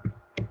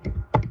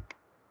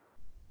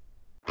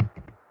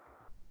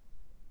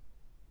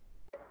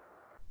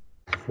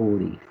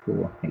 40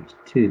 for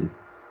H2.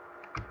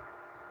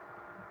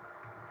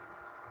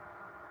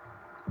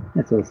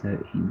 That's also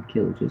in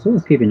kilojoules.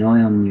 Always keep an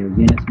eye on your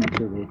units, make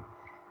sure they're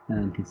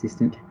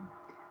consistent.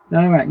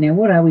 Alright, now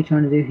what are we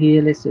trying to do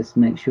here? Let's just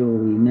make sure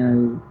we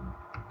know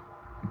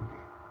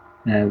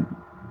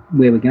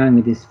where we're going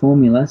with this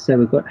formula. So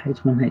we've got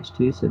H1,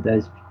 H2, so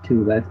those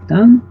two are both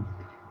done.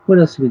 What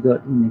else have we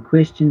got in the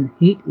question?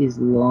 Heat is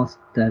lost,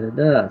 da da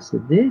da.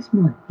 So there's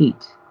my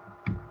heat,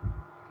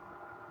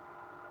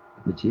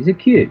 which is a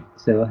Q.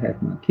 So I have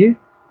my Q.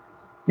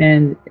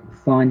 And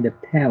find the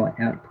power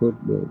output,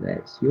 well,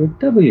 that's your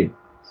W.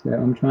 So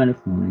I'm trying to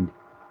find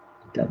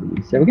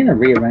W. So we're going to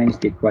rearrange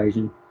the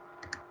equation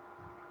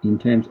in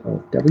terms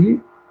of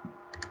W.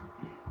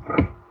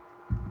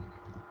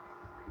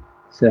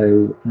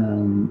 So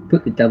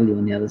put the W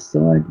on the other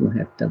side. We'll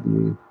have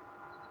W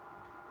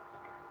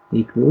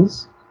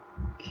equals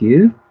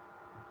Q.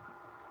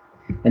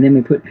 And then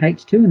we put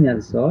H2 on the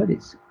other side.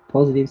 It's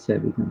positive, so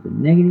it becomes a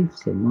negative,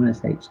 so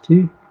minus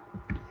H2.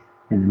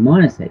 And the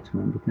minus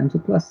H1 becomes a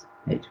plus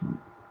H1.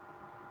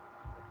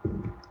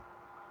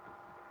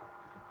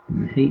 And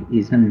the heat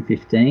is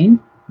 115,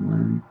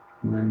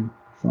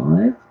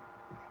 115.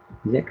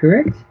 Is that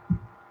correct?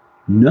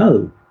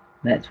 No,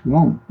 that's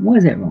wrong. Why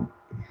is that wrong?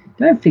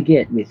 Don't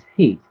forget, with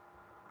heat,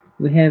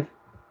 we have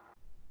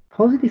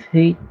positive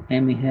heat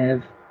and we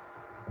have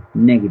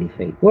negative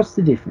heat. What's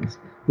the difference?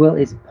 Well,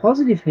 it's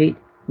positive heat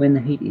when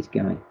the heat is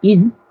going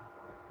in,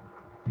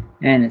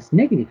 and it's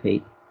negative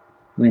heat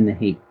when the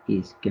heat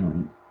is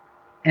going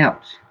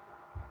out.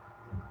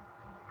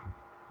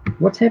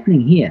 What's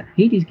happening here?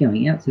 Heat is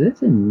going out, so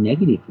that's a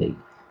negative heat.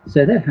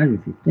 So that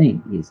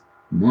 115 is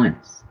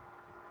minus.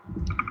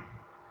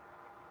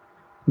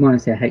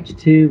 Minus our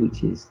H2,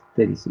 which is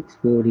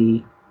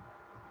 3640,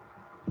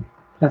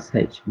 plus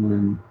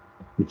H1,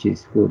 which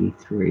is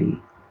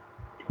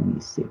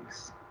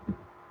 4326.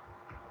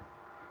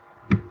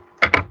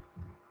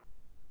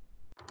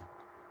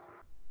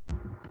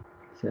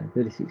 So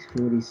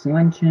 3640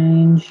 sign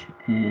change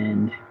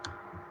and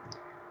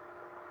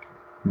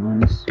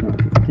minus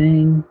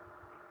 115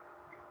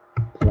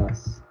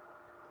 plus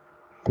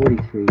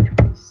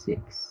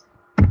 4326.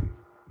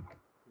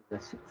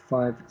 That's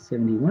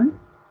 571.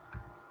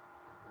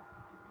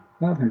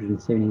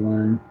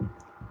 571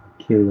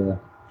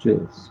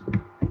 kilojoules.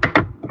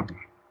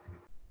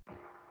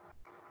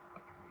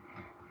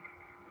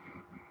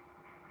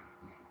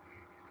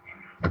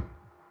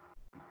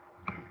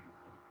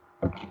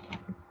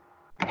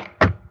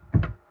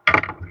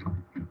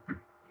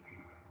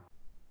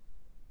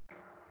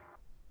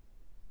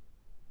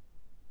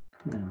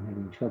 I'm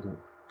having trouble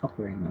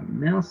operating my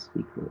mouse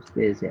because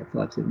there's that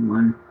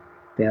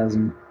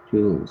 571,000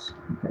 joules.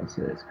 Okay,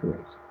 so that's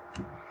correct.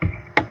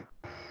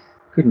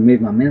 Couldn't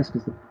move my mouse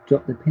because I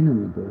dropped the pen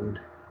on the board.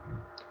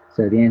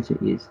 So the answer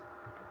is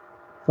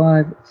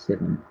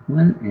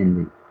 571, and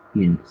the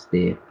units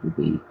there will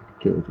be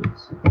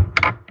kilojoules.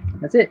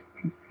 That's it.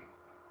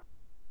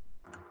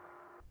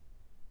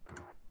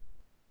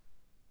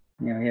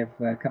 Now we have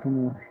a couple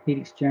more heat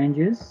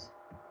exchangers.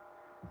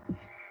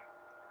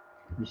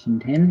 Question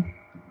 10.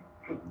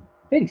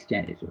 Heat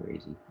exchangers are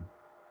easy.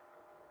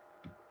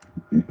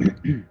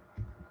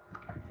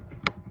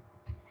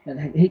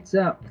 It heats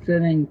up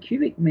 13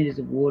 cubic meters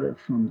of water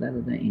from that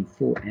in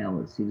 4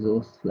 hours.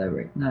 Exhaust flow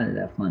rate. Note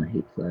that I find the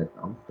heat flow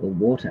of the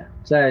water.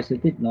 So it's a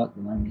bit like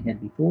the one we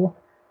had before.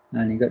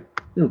 Only got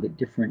a little bit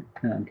different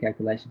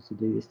calculations to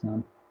do this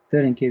time.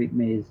 13 cubic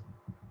meters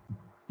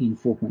in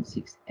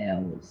 4.6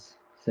 hours.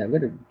 So I've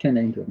got to turn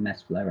that into a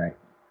mass flow rate.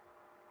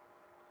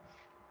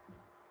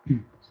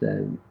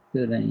 So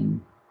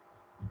 13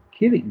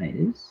 cubic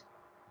meters.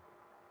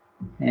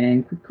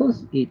 And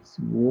because it's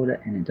water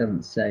and it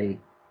doesn't say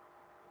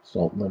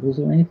salt levels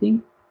or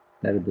anything,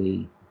 that'll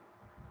be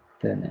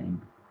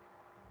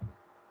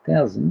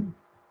 13,000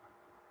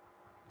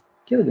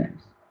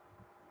 kilograms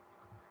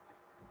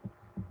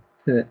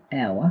per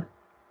hour.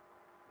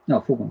 No,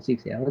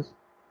 4.6 hours.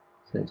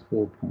 So it's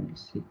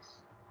 4.6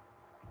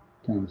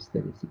 times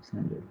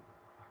 3,600.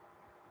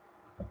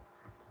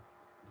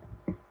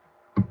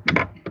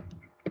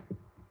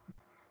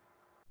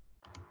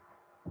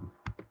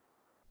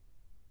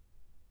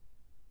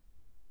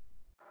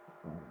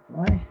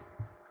 By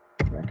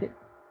bracket.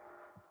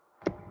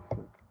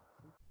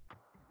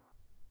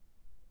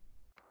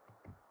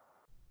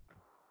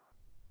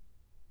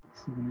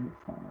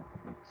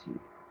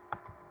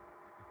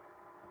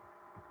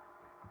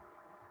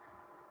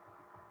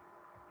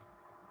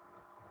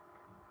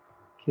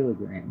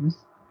 Kilograms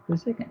per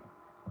second.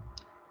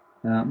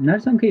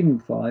 Notice I'm keeping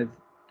 5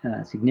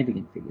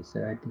 significant figures,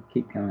 so I had to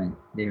keep going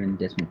there in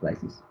decimal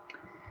places.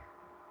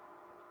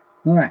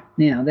 Alright,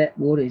 now that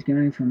water is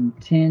going from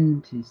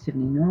 10 to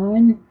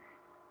 79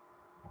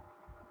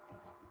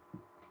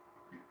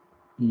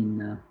 in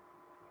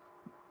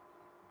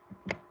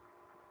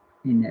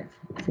that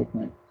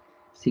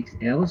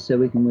 4.6 hours, so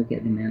we can work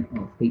out the amount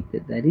of heat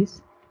that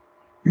is.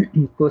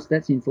 Of course,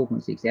 that's in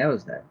 4.6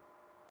 hours though.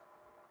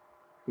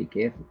 Be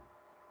careful,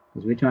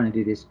 because we're trying to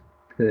do this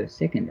per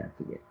second, don't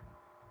forget.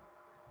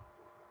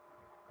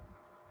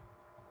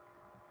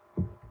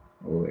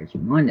 Always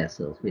remind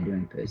ourselves we're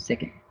doing per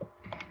second.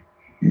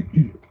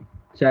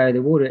 So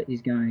the water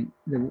is going,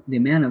 the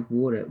amount of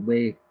water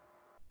we're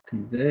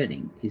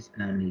converting is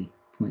only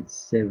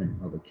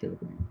 0.7 of a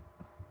kilogram.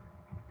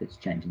 That's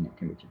changing that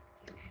temperature.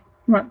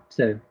 Right,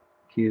 so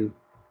Q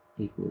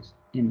equals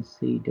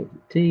MC delta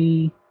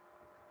T,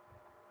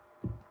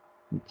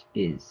 which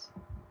is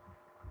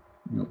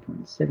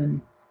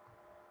 0.7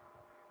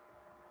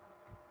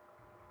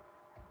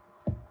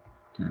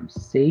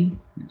 times C.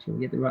 Make sure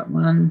we get the right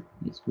one.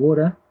 It's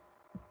water.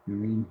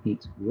 Marine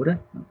heats water.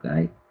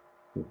 Okay.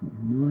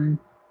 4.9.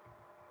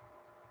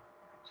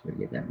 So we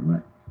get that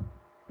right.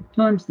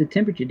 Times the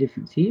temperature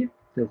difference here.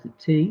 Delta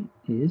T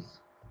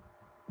is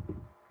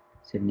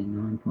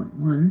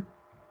 79.1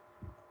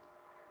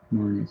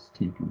 minus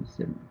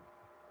 10.7.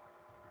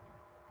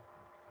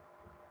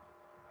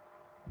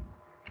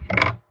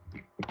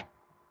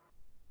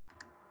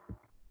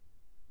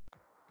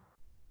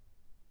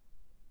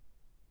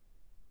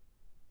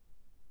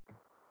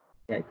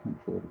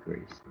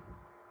 degrees.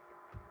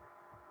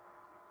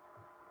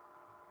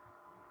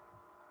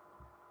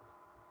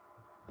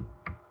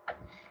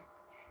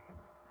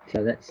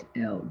 So that's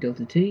our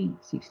delta T,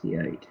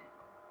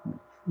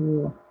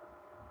 68.4.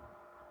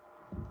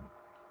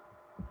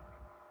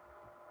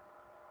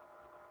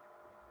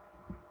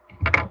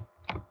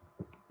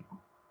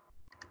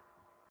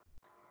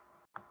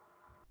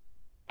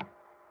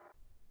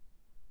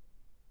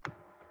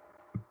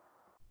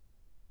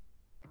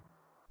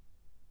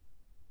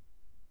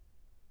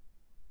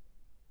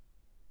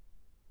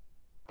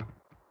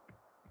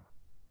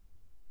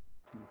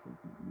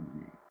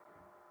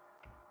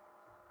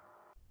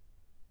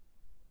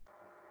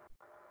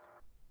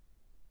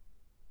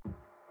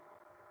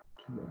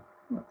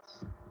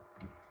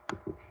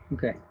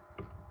 Okay.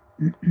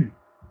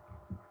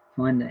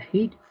 Find the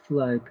heat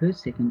flow per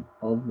second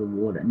of the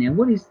water. Now,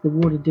 what is the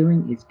water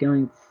doing? It's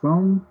going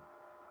from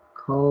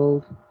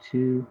cold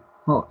to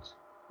hot.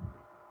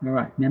 All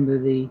right, remember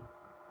the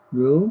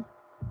rule?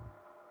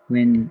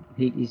 When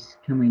heat is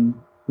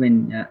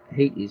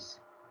heat is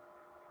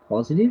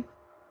positive,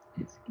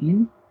 it's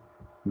in.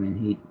 When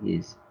heat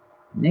is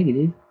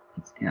negative,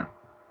 it's out.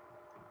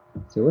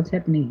 So what's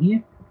happening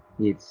here?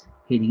 It's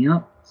heating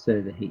up,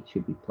 so the heat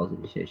should be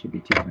positive, so it should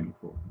be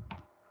 224.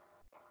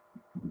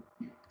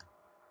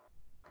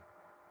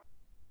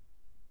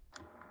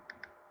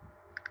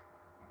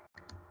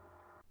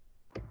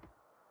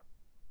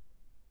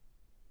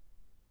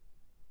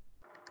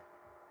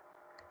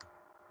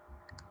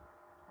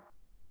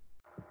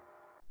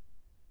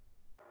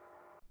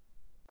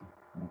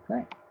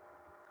 Okay.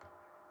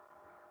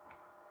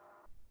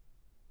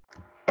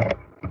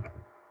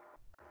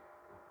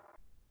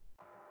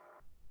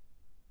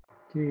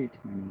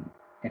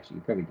 Actually,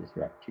 you probably just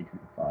write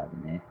 225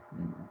 in there.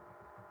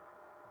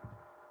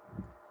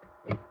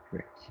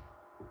 Correct.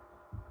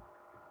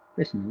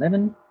 Question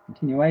 11,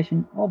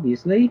 continuation,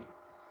 obviously,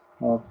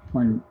 of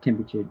one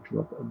temperature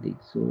drop of the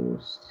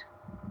exhaust.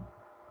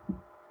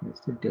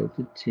 That's the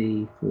delta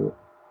T for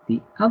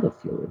the other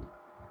fluid,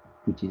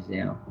 which is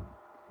our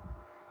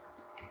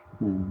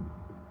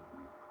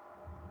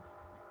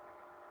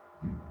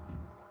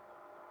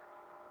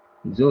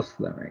exhaust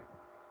flow rate.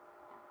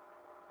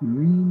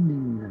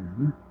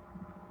 Marine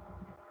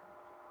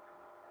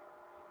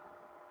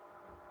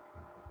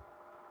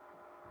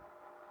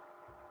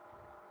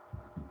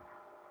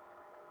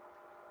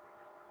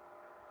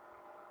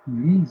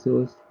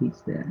exhaust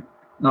heats that.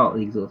 Oh,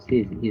 the exhaust.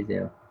 Here's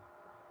our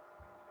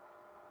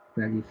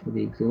value for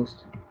the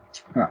exhaust.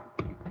 All right.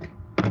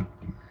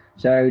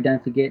 So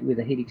don't forget, with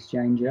a heat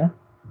exchanger,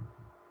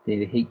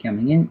 the heat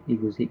coming in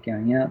equals heat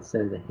going out,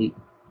 so the heat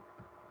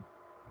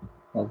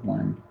of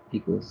one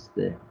equals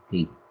the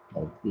heat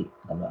of the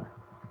other.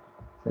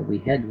 So we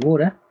had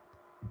water,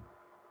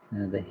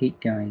 the heat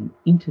going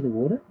into the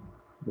water,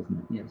 wasn't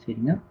it? Yeah, it's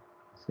heating up.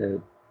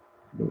 So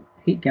the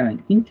heat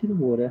going into the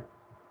water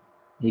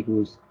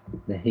equals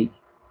the heat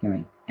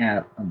going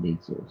out of the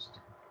exhaust.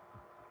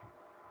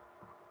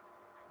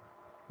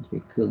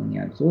 We're cooling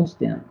our exhaust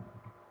down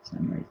for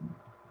some reason.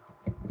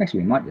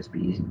 Actually, we might just be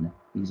using the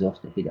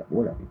exhaust to heat up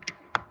water.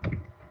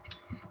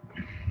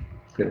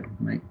 So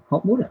make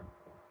hot water.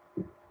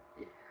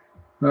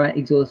 All right,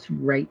 exhaust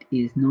rate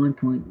is 9.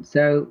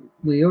 So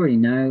we already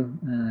know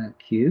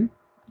Q,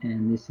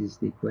 and this is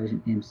the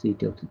equation MC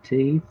delta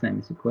T,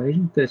 famous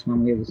equation, first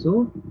one we ever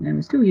saw, and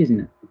we're still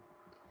using it.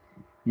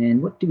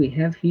 And what do we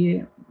have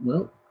here?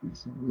 Well,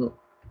 let's have a look.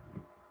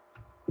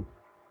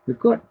 We've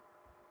got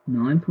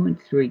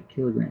 9.3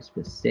 kilograms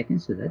per second,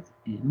 so that's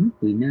M.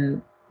 We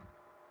know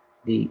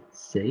the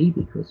C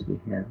because we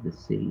have the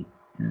C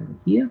over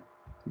here,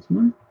 this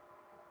one.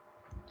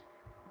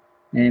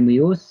 And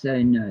we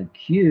also know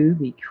Q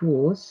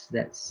because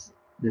that's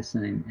the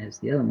same as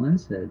the other one,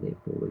 so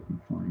therefore we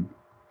can find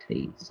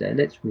T. So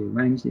let's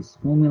rearrange this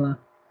formula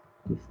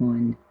to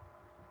find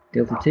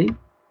delta T.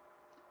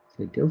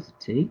 So delta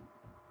T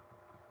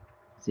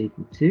is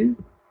equal to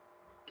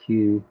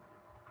Q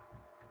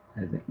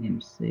over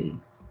MC.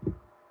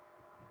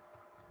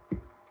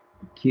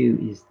 Q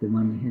is the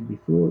one we had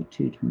before,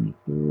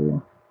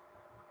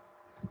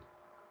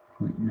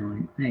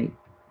 224.98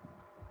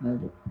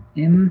 over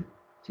m,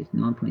 which is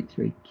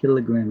 9.3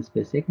 kilograms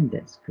per second.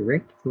 That's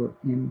correct for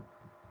m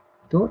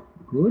dot.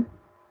 Good.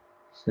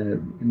 So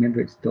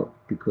remember it's dot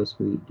because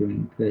we're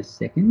doing per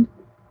second.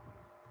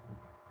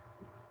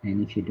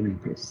 And if you're doing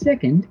per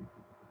second,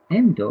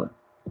 m dot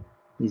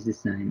is the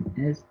same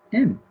as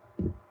m.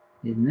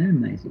 Isn't that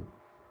amazing?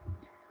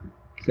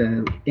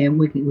 So and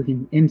we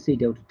can mc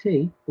delta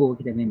t, or we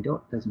could have m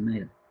dot, doesn't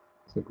matter.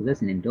 So because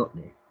that's an m dot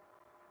there.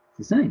 It's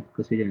the same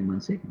because we're doing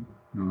 1 second.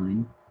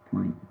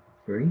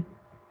 9.3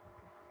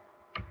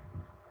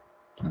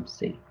 times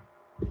c.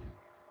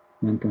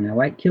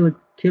 1.08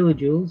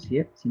 kilojoules.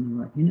 Yep, it's in the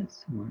right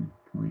units.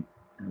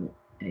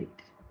 1.08.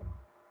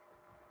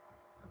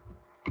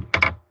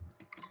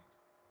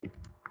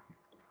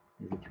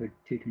 There's a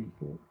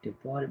 224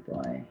 divided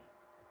by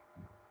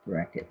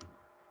bracket.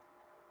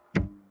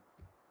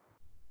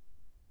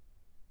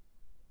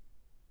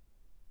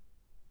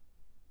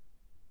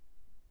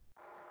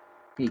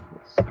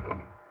 Equals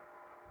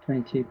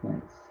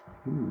 22.4.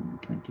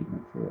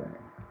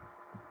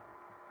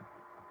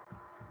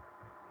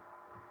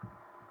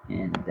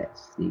 And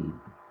that's the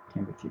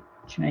temperature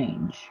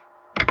change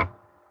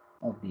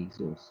of the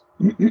exhaust.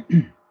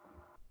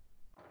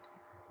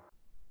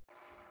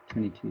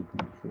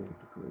 22.4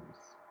 degrees.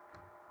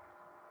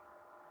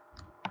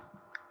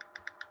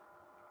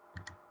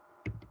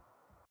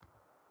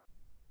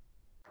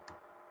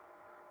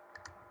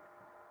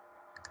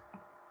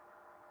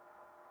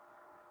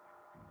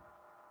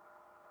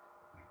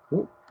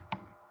 Cool.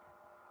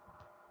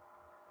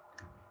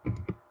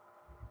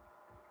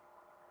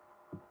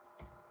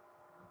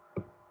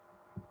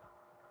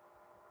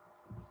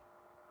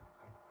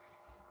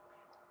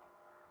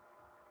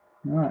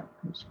 All right,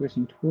 that's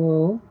question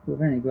 12.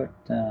 We've only got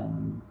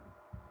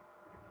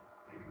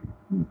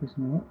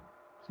question what?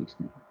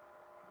 16.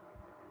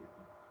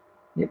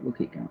 Yep, we'll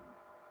keep going.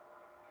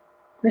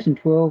 Question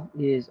 12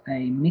 is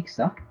a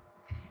mixer.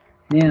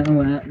 Now,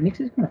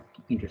 mixer is kind of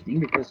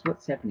interesting because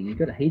what's happening? You've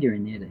got a heater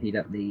in there to heat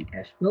up the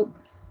asphalt.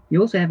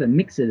 You also have a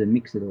mixer to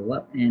mix it all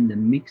up, and the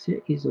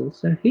mixer is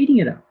also heating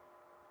it up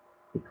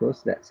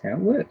because that's how it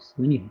works.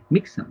 When you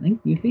mix something,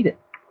 you heat it.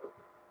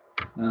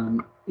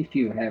 If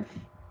you have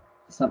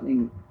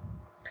something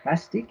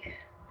plastic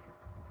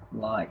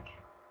like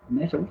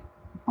metal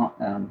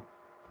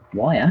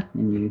wire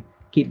and you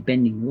keep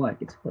bending the wire, it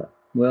gets hotter.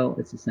 Well,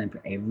 it's the same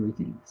for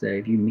everything. So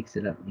if you mix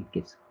it up, it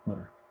gets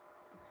hotter.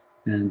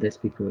 And that's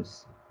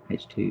because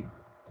H2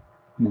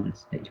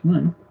 minus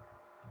H1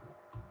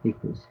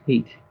 equals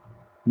heat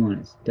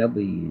minus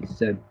W.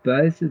 So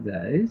both of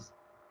those,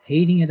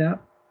 heating it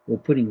up or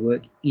putting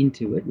work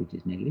into it, which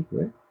is negative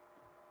work,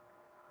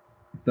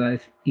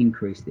 both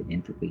increase the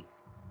entropy.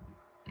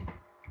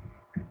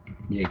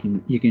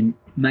 You can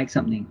make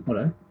something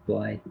hotter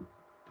by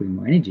putting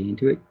more energy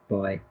into it,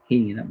 by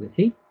heating it up with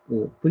heat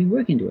or putting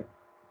work into it.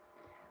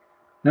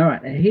 All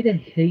right, a heater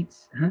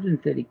heats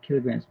 130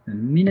 kilograms per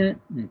minute.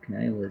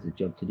 Okay, well, there's a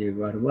job to do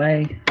right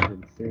away.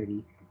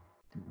 130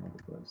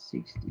 divided by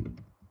 60.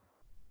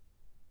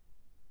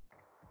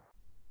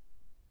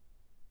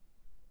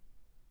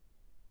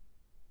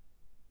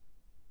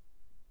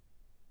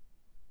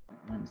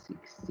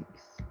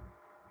 166.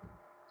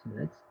 So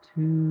that's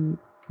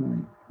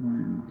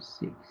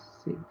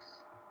 2.166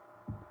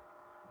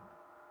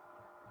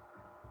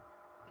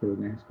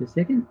 kilograms per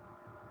second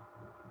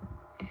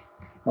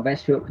of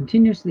asphalt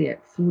continuously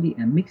at 40.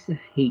 A mixer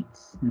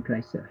heats.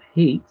 Okay, so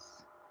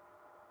heats,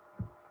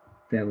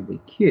 that will be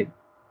Q.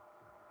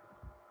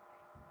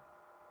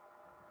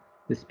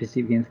 The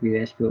specific enthalpy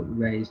of asphalt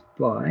raised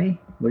by,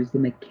 what is the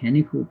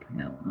mechanical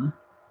power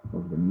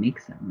of the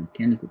mixer?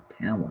 Mechanical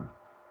power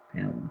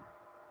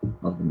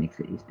of the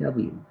mixer is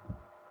W.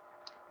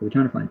 So we're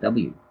trying to find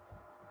W.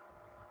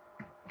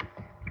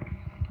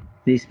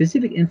 The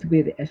specific enthalpy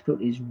of the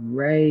asphalt is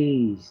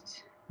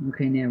raised.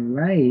 Okay, now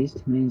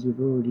raised means we've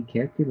already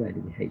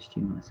calculated the H2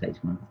 minus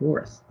H1 for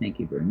us. Thank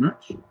you very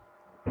much.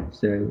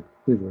 So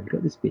we've already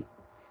got this bit.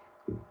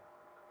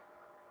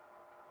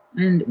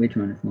 And we're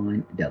trying to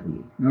find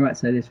W. All right,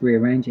 so let's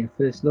rearrange our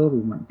first law. We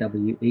want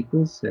W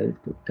equals, so let's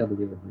put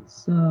W over the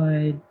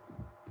side,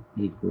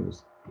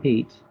 equals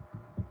heat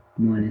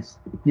minus,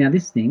 now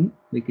this thing,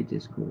 we could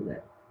just call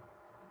that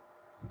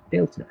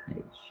delta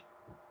H.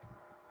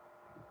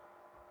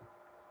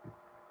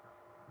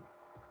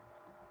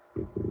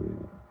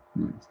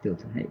 Minus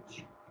delta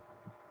H,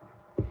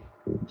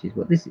 which is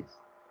what this is.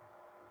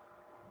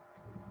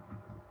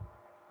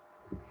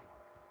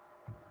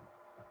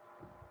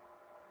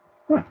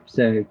 Right,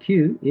 so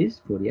Q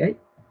is 48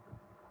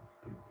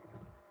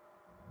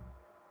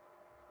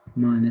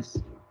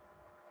 minus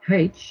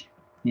H.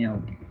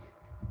 Now,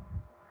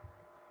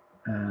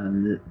 if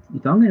I'm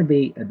going to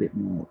be a bit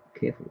more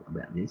careful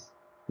about this,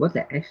 what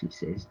that actually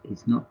says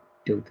is not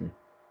delta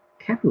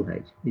capital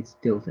H, it's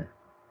delta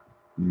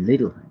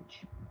little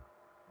h.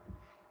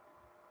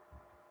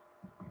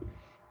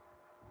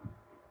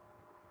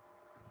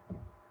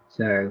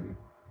 So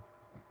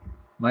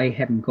I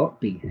haven't got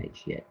big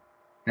H yet.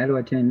 How do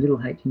I turn little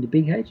h into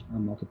big H? I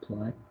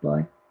multiply it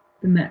by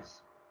the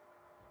mass.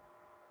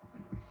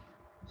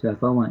 So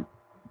if I want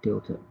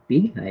delta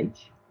big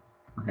H,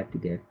 I have to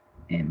go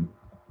m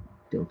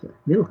delta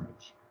little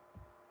h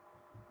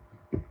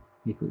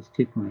equals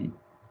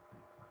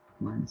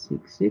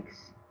 2.166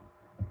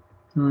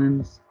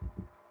 times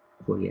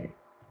 48.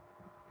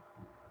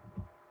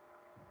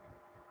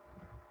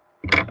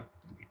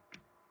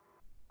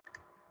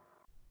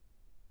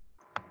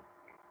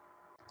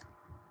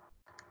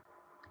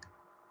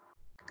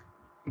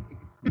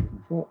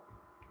 Four.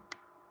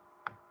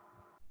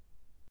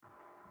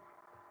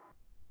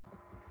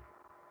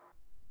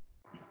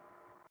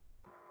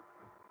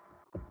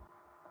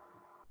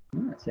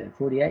 Right, so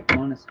 48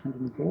 minus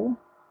 104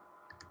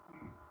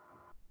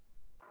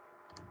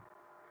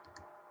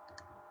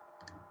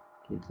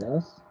 gives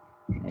us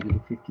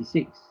negative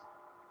 56.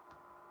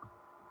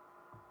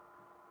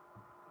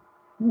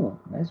 Oh,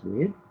 that's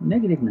weird.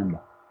 Negative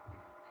number.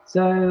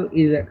 So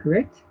is that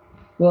correct?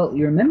 Well,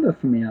 you remember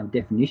from our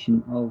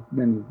definition of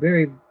when the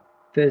very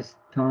first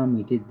time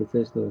we did the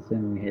first law of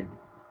thermal, we had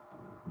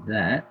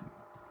that,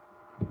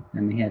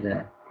 and we had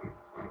a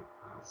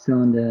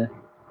cylinder,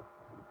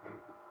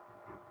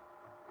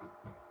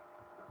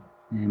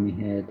 and we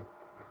had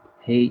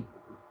heat,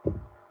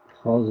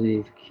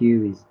 positive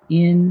Q is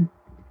in,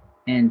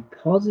 and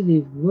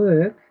positive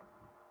work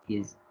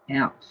is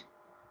out.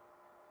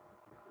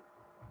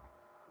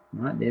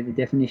 Right, they're the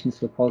definitions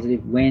for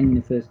positive when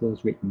the first law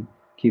is written,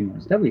 Q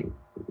minus W.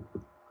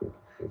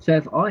 So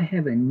if I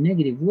have a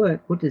negative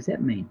work, what does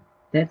that mean?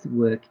 That's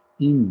work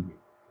in.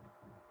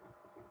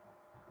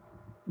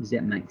 Does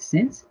that make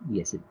sense?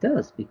 Yes, it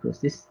does, because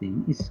this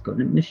thing has got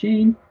a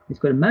machine, it's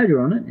got a motor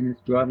on it, and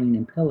it's driving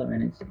an impeller,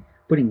 and it's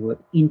putting work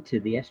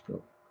into the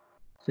Astral.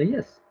 So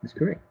yes, that's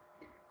correct.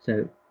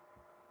 So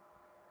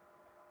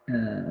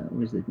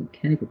where's the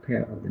mechanical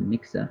power of the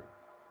mixer?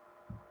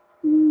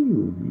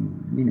 Ooh,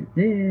 in a minute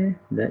there.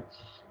 That's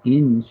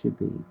in should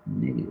be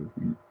negative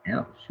and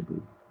out should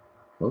be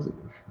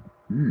positive.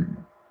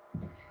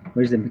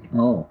 Where's the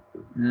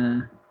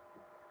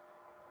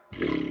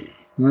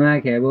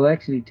okay, well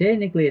actually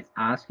technically it's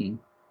asking,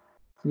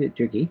 it's a bit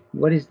tricky,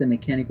 what is the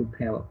mechanical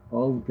power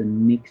of the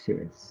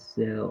mixer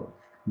itself,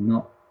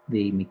 not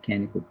the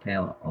mechanical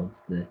power of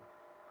the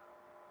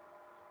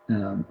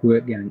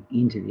work going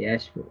into the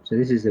Astral. So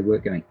this is the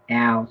work going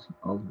out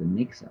of the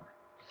mixer.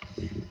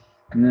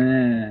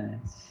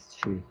 That's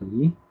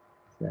tricky.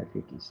 So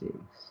 56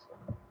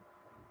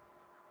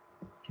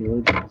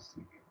 kilojoules.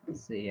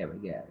 Let's see how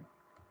we go.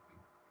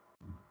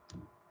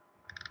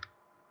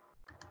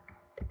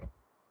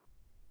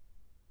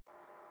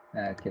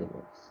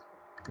 Kilowatts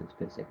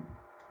per second.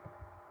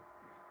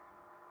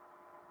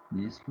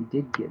 Yes, we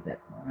did get that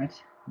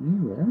right.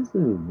 Ooh, that was a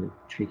little bit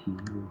tricky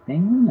little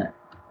thing, wasn't it?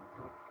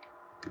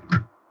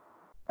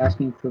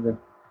 Asking for the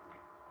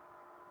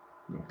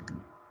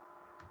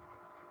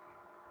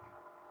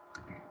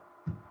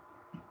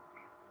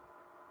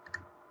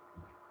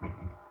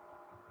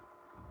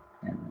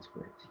and that's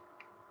correct.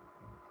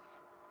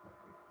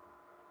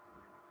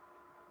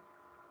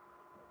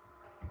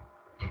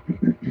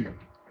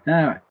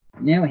 Alright,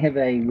 now we have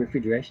a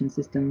refrigeration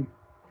system,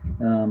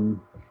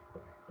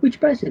 which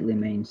basically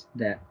means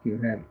that you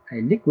have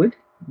a liquid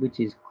which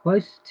is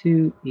close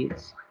to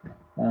its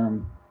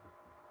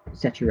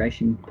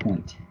saturation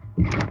point,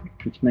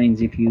 which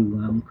means if you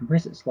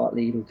compress it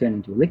slightly, it'll turn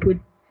into a liquid.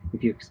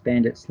 If you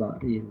expand it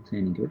slightly, it'll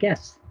turn into a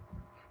gas.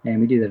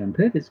 And we do that on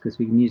purpose because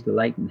we can use the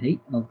latent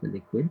heat of the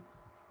liquid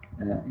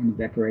in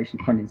evaporation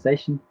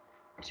condensation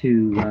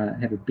to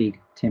have a big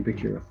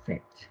temperature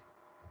effect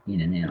in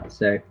and out.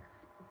 So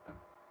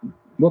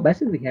what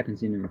basically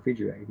happens in a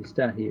refrigerator, you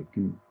start here,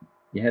 you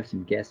have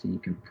some gas and you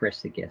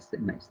compress the gas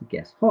that makes the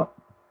gas hot.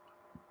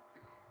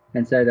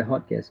 And so the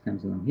hot gas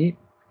comes along here,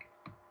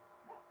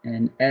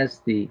 and as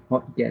the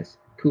hot gas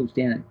cools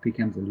down, it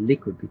becomes a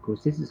liquid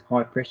because this is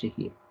high pressure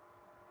here.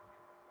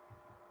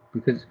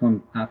 Because it's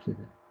gone after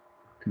the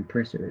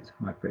compressor, it's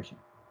high pressure.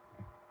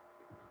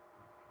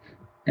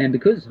 And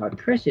because it's high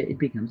pressure, it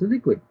becomes a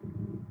liquid.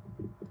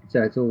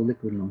 So it's all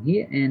liquid along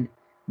here, and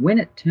when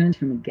it turns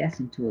from a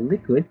gas into a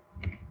liquid,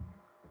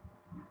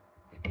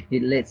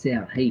 it lets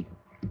out heat.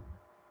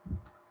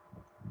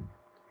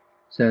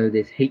 So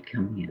there's heat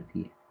coming out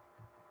here.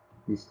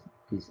 This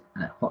is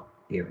a hot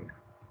area.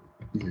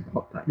 This is the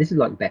hot part. This is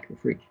like the back of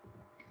the fridge.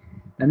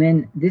 And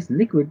then this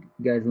liquid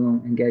goes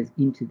along and goes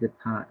into the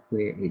part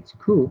where it's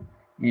cool,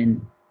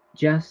 and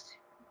just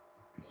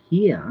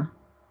here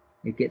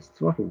it gets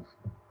throttled.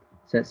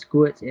 So it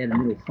squirts out a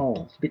little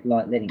hole. It's a bit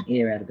like letting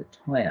air out of a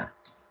tire.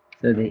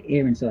 So the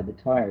air inside the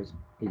tire is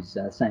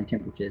the same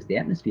temperature as the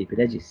atmosphere, but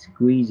as you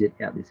squeeze it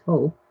out this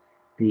hole,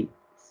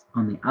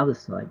 on the other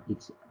side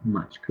it's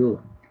much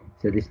cooler.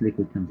 So this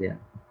liquid comes out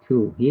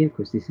cool here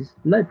because this is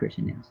low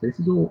pressure now. So this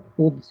is all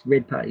this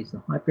red part is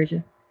the high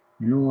pressure,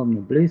 and all on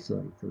the blue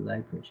side is the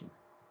low pressure.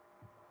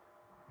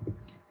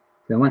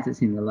 So once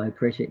it's in the low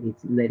pressure,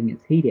 it's letting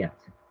its heat out.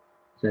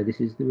 So this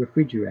is the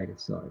refrigerator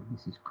side.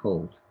 This is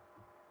cold.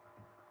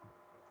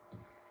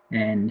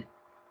 And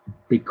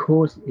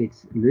because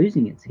it's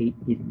losing its heat,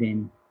 it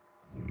then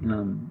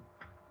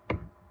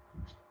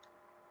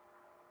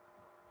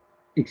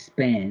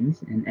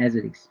expands, and as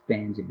it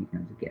expands, it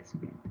becomes a gas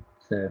again.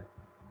 So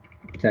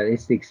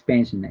it's the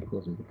expansion that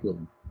causes the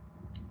cooling.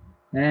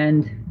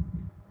 And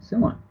so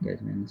on,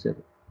 goes around the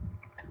circle.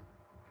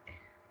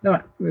 All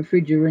right,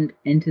 refrigerant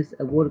enters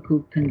a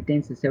water-cooled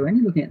condenser. So we're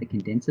only looking at the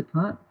condenser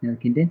part. Now the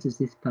condenser is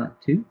this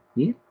part too,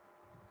 here.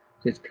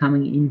 So it's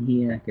coming in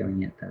here,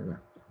 going out the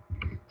other,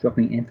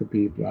 dropping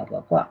enthalpy, blah,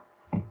 blah, blah.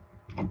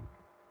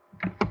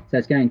 So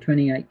it's going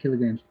 28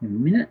 kilograms per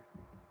minute.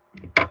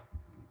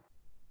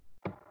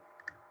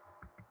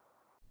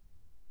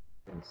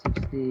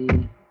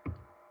 60,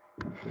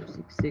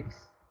 466.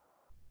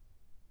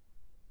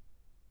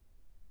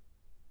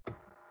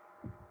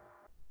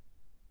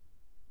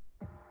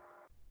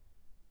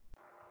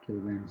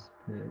 Kilograms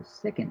per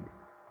second.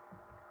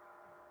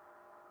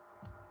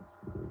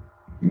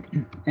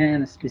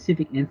 And a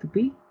specific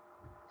enthalpy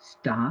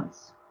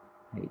starts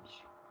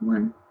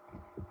H1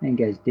 and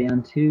goes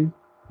down to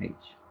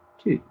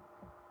H2.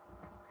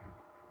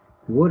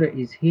 The water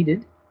is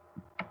heated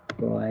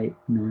by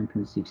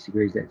 9.6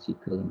 degrees. That's your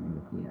cooling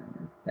water here.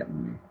 That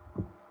one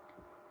there.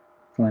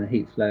 Find the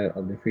heat flow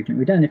of the refrigerant.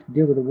 We don't have to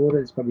deal with the water.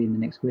 That's probably in the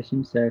next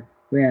question. So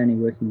we're only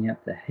working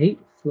out the heat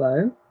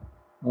flow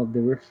of the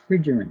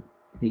refrigerant.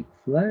 Heat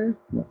flow.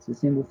 What's the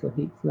symbol for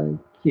heat flow?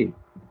 Q.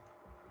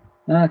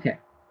 Okay.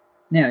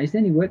 Now, is there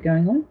any work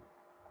going on?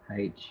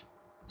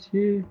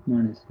 H2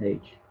 minus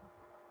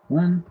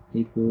H1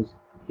 equals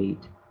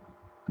heat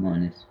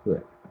minus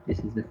work. This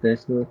is the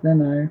first law of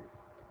thermo.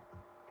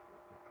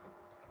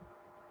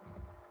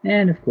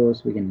 And of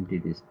course, we're going to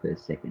do this per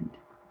second.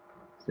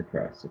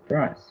 Surprise,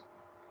 surprise.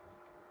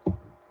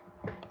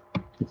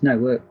 It's no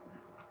work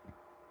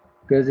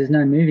because there's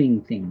no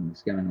moving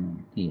things going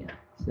on here.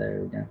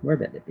 So don't worry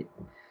about that bit.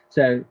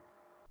 So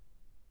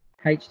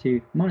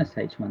H2 minus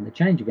H1, the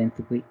change of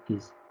enthalpy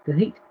is the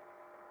heat.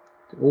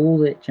 So all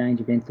that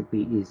change of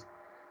enthalpy is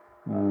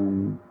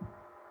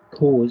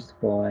caused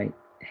by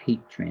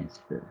heat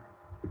transfer.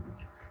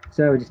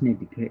 So I just need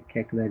to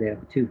calculate our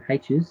two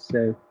H's.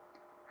 So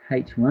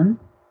H1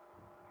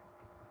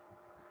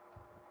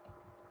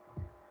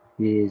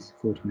 is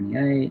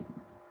 428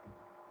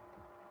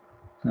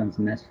 times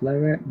the mass flow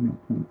rate,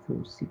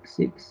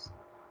 0.466.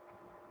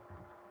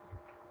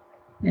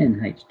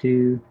 And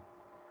H2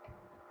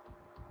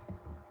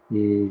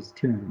 is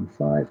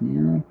 205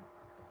 now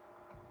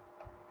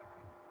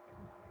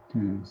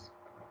times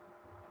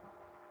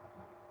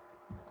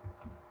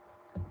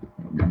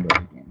that number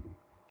again.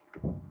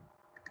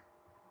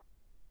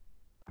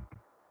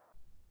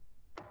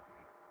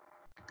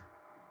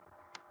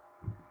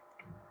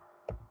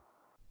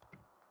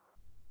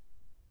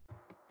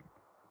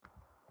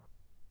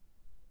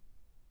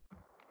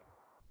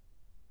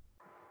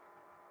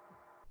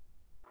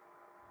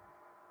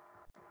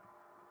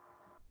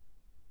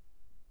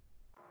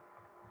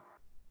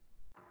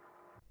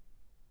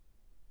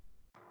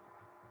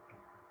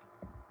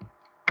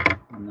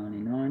 And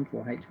 99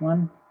 for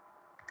H1.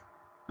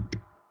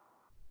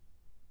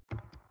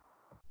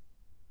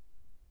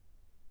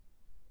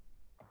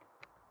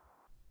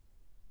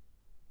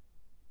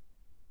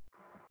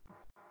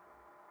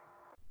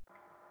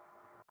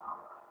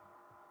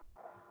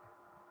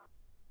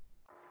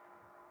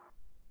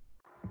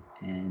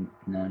 And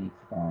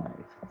 95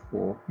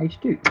 for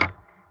H2.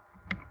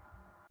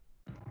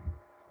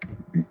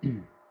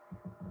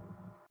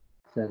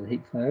 So the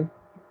heat flow,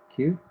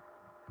 Q,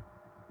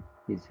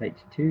 is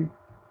H2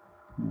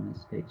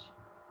 minus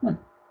H1.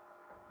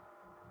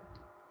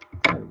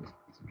 So we just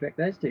subtract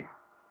those two.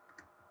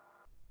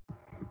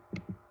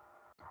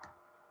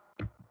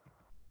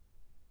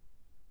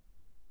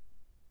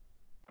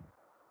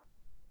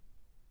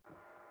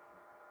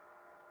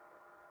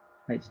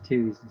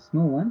 H2 is the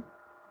small one,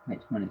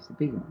 H1 is the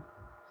big one.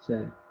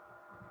 So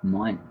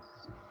minus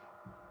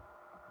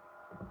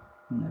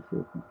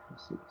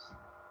 104.46.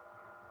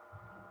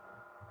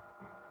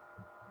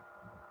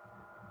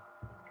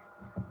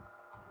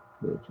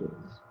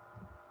 Joules.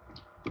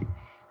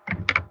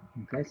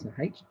 Okay, so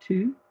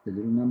H2, the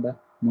little number,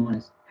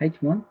 minus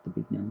H1, the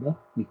big number,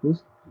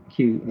 equals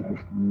Q equals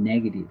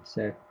negative.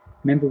 So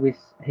remember with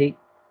heat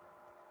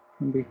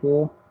from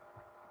before,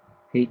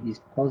 heat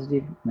is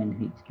positive when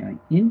heat's going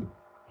in,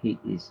 heat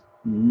is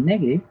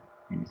negative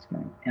when it's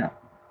going out.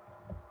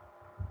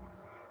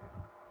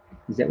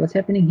 Is that what's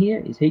happening here?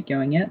 Is heat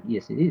going out?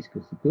 Yes, it is,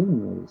 because the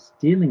cooling water is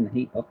stealing the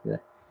heat off the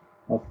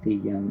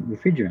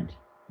refrigerant to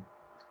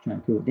try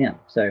and cool it down.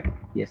 So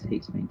yes,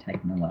 heat's been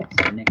taken away.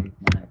 So negative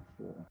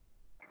 104.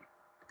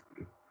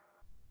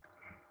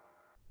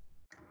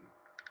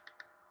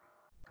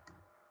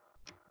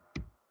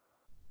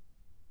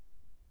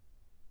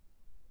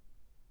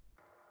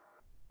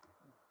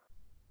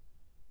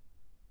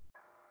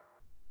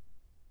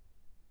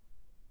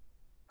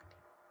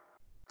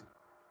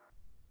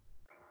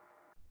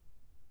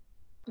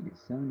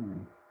 It's so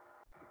annoying.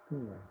 Go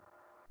away.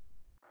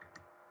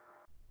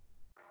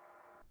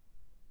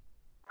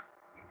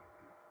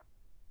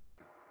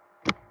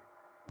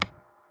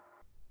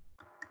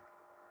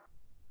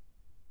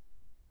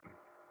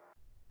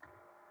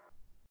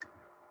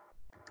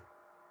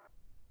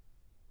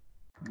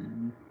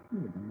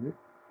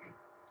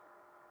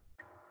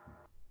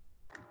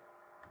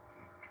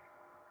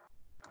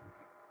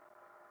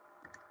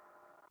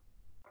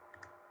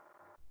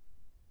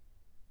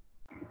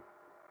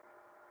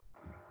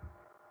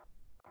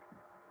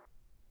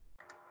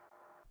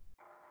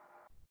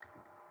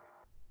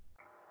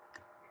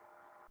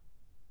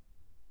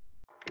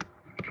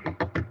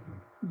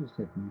 just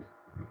happened?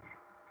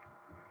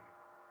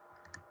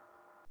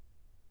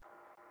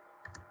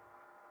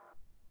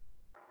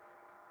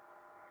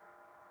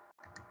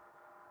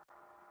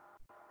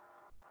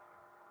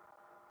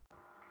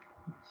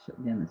 Shut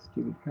down the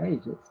stupid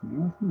page. That's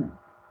nice, isn't it?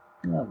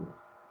 Lovely.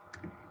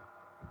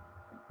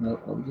 Well,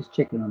 I'll just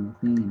check it on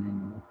the thing and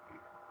then we'll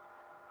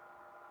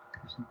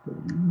just put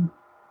it in.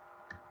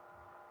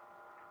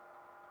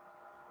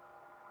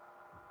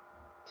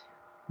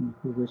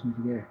 Cool version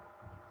to go.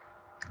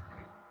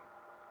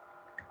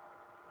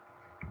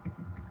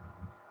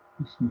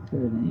 Mission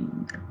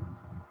 13.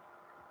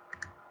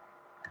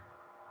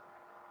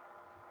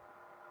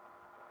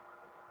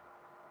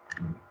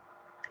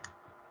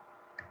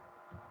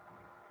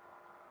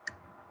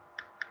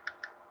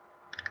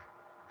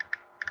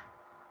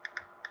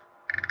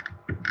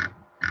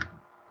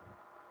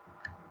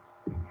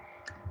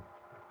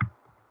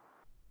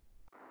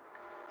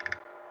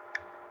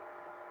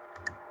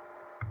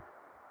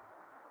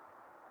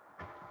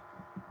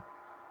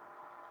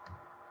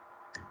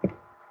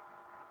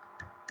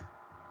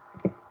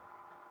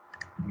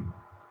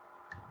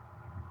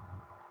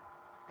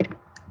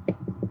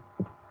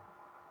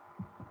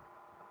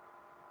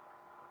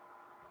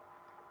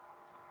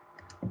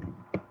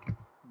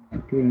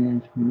 Doing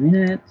that for a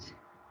minute.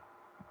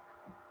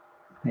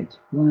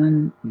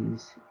 H1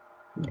 is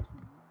 14.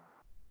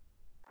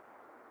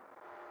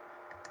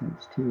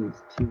 H2 is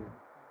 2.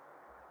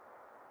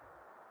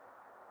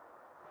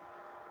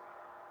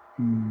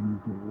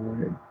 And the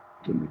water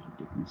temperature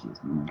difference is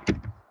 9.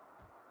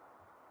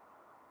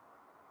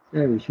 So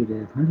we should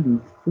have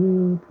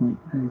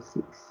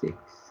 104.066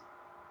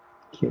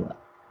 kilo,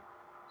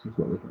 which is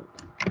what we got.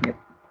 Yep,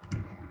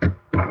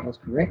 that was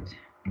correct.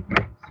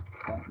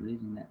 Start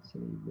losing that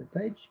silly web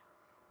page,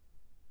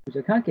 which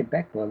I can't get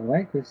back, by the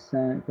way, because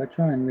if I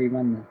try and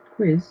rerun the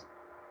quiz,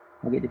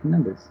 I'll get different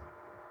numbers.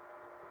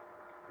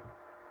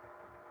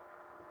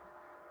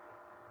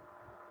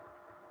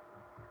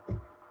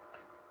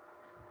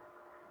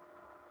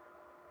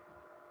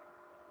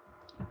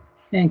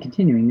 And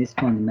continuing this,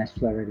 find the mass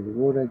flow rate of the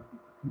water. It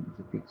was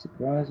a big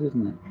surprise,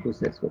 wasn't it? Of course,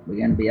 that's what we're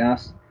going to be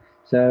asked.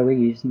 So we're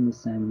using the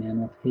same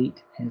amount of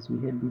heat as we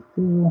had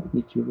before,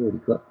 which we've already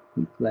got.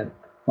 Heat flow,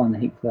 find the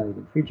heat flow of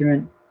the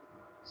refrigerant.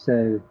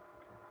 So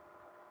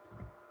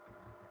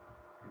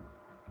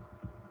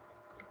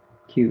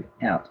Q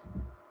out,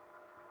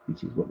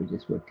 which is what we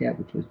just worked out,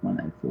 which was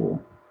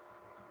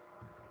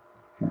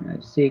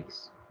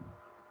 104.06,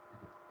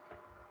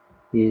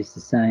 is the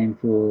same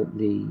for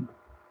the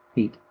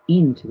heat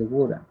into the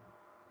water.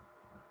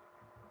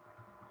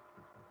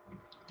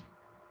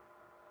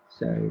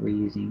 So we're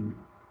using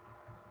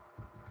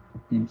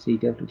MC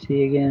delta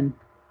T again,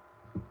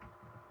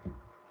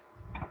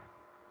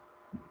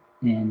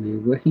 and we're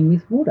working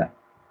with water.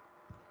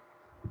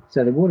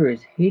 So the water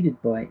is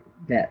heated by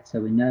that, so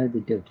we know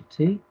the delta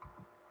T.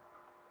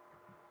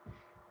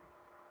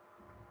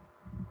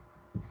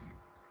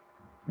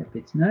 That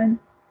bit's known.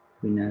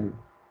 We know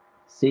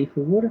C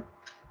for water.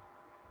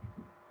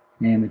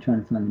 And we're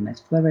trying to find the mass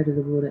flow rate of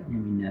the water,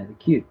 and we know the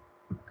Q,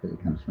 because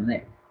it comes from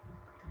there.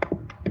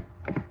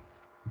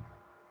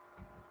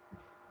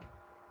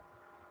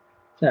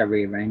 So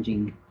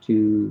rearranging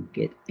to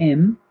get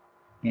M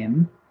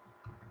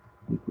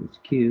equals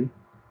Q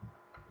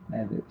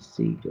over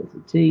C delta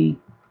T,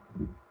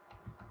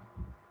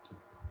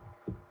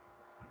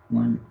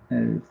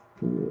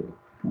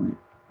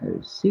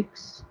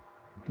 104.06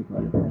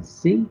 divided by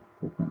C,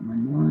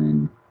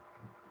 4.19.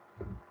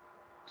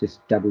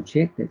 Just double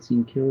check that's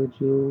in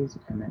kilojoules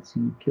and that's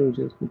in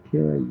kilojoules per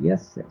kilo.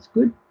 Yes, that's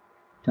good.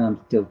 Times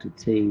delta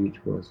T,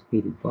 which was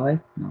heated by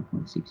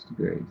 9.6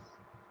 degrees.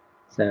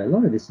 So a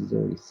lot of this is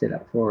already set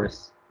up for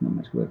us. Not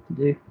much work to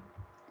do.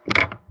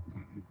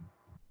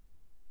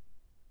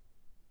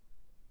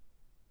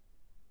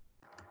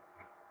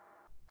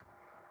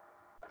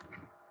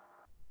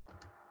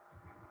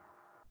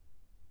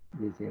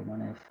 There's our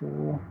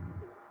 104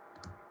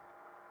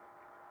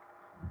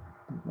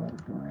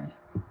 divided by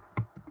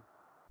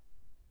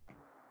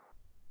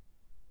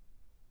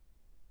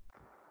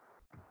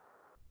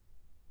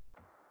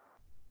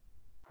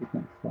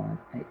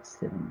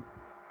 2.587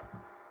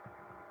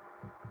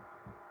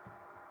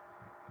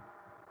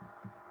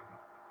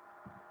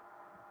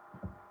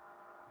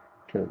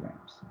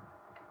 kilograms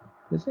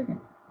per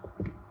second,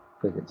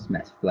 because it's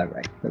mass flow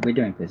rate, but we're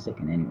doing per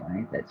second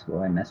anyway. That's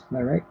why mass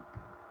flow rate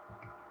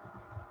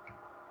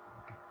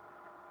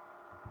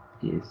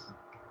is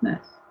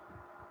mass.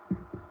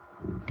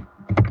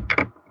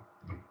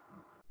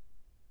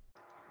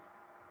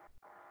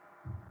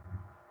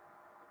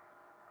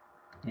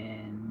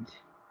 And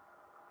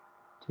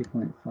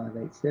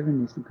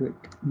 2.587 is the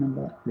correct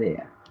number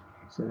there.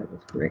 So that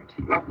was correct.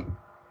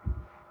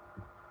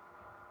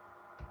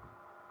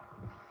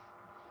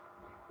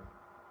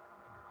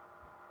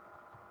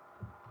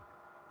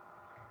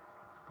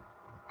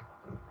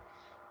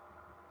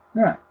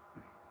 Alright,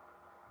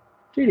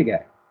 2 to go.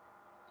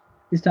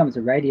 This time it's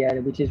a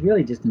radiator, which is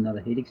really just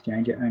another heat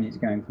exchanger, only it's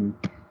going from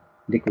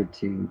liquid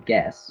to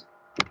gas.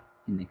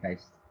 In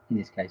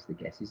this case, the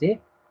gas is air.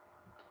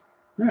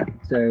 Alright,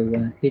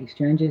 so heat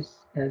exchanges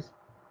as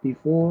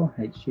before,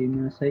 H2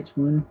 minus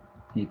H1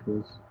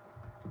 equals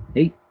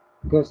heat.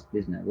 Of course,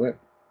 there's no work.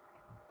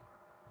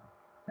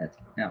 That's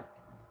out.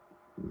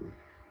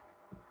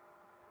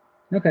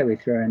 Okay, we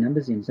throw our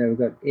numbers in. So we've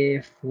got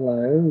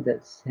airflow,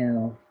 that's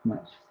how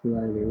much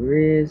flow there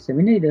is. So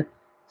we need to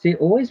see,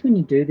 always when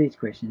you do these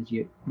questions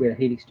with a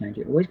heat exchanger,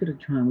 you always got to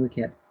try and work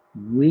out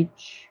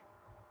which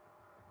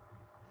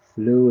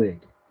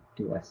fluid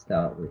do I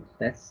start with.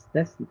 That's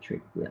the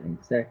trick, really.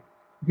 So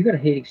if you've got a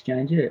heat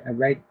exchanger, a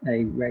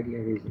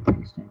radiator is a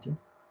heat exchanger,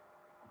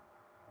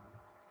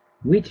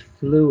 which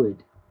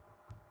fluid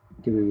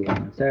do we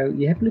want? So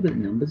you have to look at the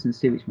numbers and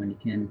see which one you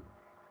can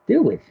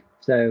deal with.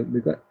 So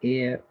we've got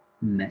air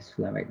mass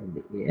flow rate of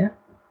the air.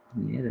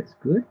 Yeah, that's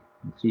good.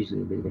 It's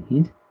usually a bit of a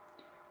hint.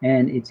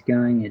 And it's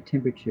going at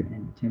temperature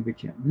and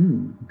temperature.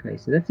 Okay,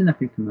 so that's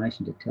enough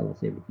information to tell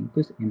us everything.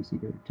 Plus MC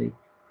delta T.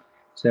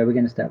 So we're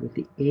going to start with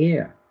the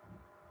air.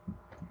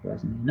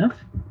 Surprisingly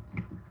enough.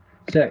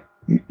 So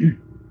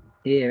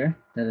air,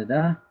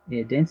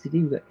 air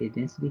density. We've got air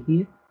density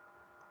here.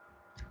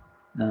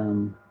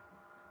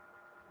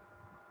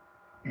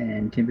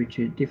 And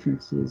temperature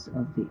differences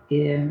of the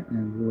air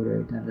and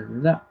water,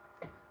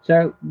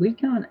 So we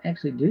can't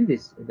actually do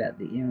this about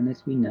the air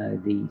unless we know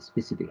the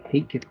specific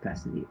heat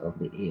capacity of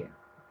the air.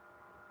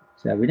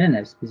 So we don't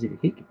have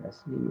specific heat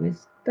capacity, we're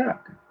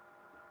stuck.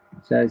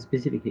 So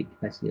specific heat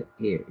capacity of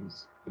air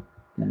is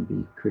going to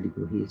be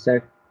critical here.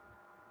 So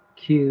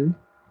Q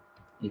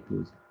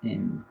equals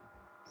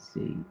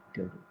mc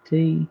delta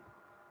T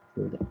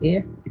for the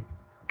air.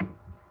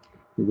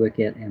 We work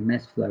out our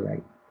mass flow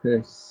rate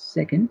per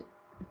second.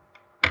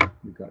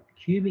 We've got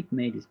cubic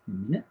meters per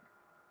minute.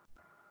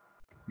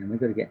 And we've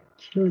got to get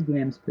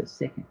kilograms per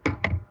second.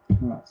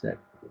 Alright, so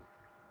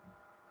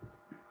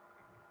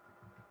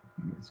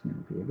it's going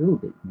to be a little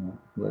bit more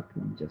work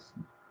than just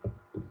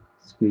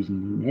squeezing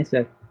it in there.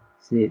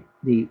 So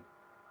the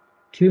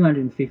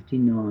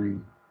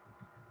 259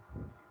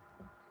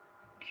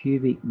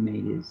 cubic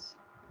meters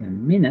per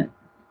minute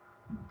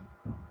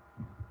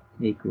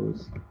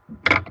equals,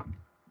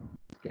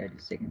 let's go to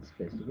seconds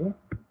first of all.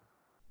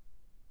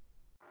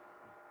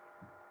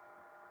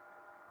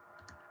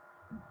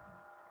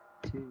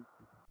 Two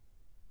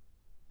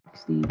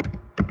 60,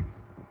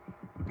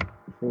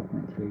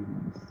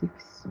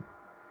 4.316.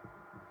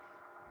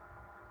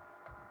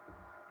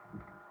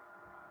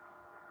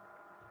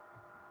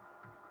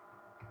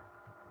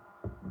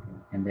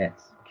 And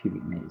that's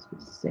cubic meters per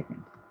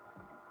second.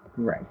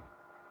 Great.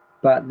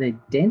 But the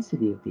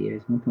density of the air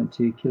is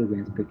 1.2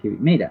 kilograms per cubic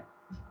meter.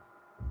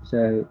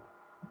 So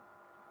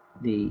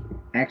the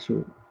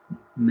actual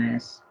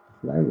mass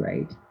flow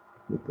rate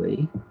would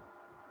be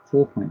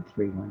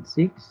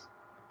 4.316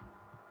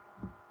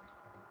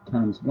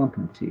 times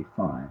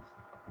 1.25.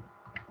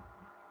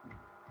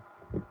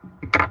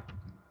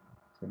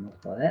 So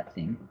multiply that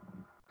thing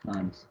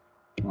times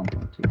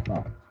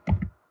 1.25.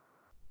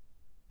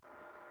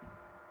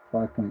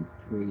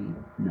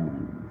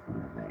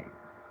 5.3958.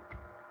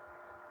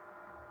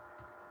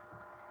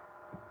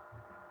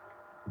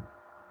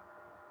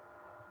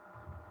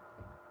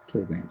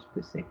 Kilograms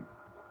per second.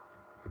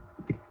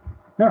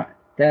 Alright,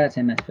 that's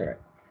our mass flow rate.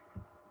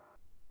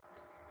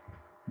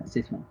 That's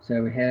this one.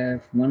 So we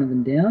have one of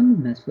them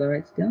down, mass flow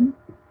rate's done.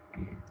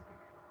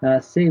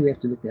 C, we have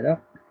to look that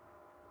up.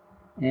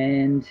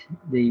 And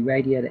the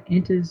radiator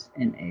enters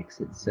and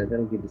exits. So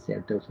that'll give us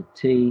our delta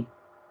T.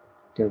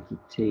 Delta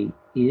T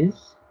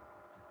is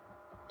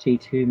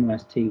T2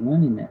 minus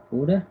T1 in that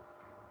order,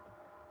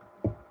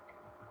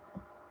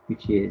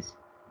 which is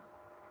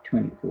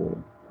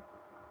 24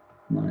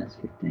 minus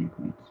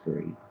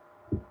 15.3.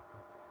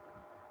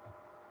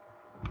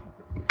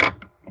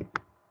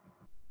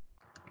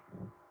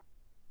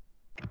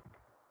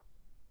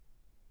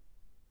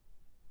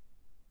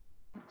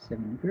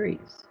 Seven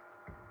degrees.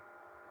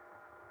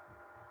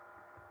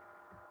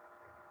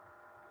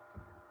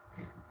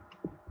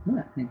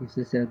 Right, that gives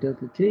us our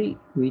delta T.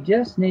 We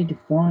just need to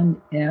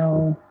find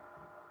our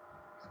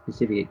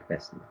specific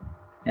capacity.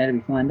 How do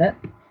we find that?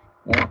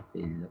 Well,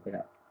 we look it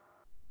up.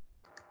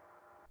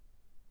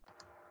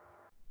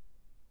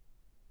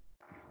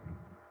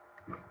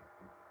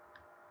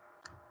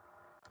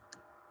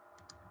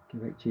 Go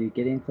back to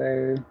get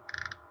info.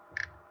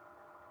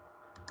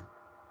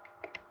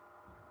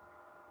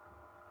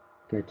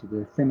 Go to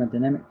the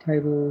thermodynamic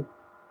table.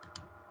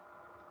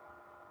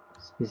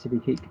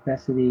 Specific heat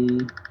capacity,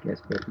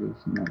 gas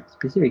properties, no,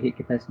 specific heat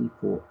capacity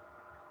for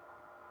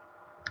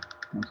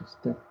a bunch of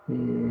stuff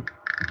there.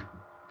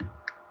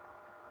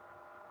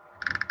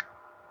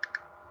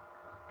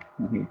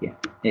 Oh, here we go,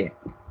 air.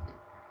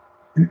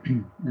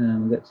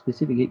 We've got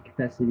specific heat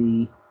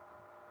capacity,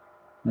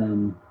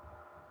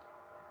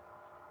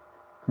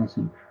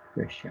 constant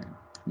pressure.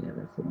 Yeah,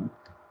 that's the one.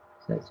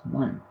 So that's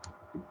 1.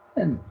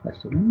 And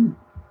plus the 1.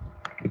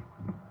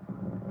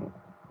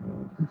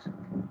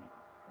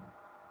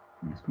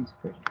 Nice piece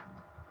of pressure.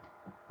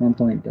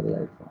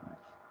 1.005.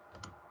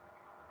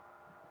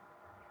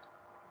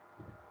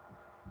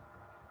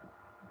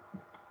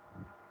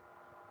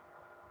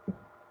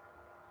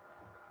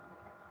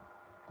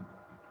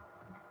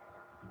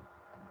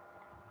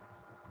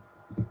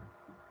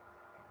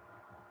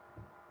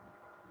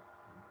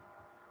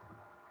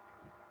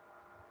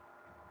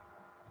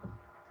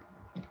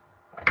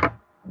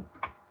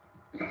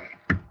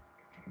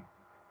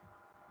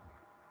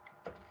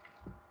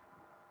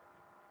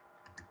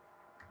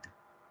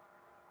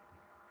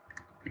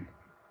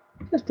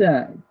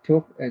 just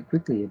talk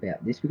quickly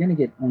about this. We're going to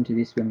get onto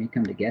this when we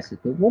come to gases,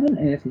 but what on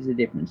earth is the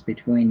difference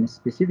between the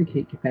specific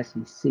heat capacity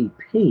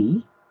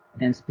CP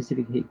and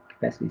specific heat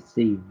capacity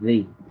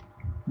CV?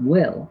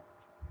 Well,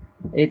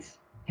 it's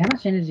how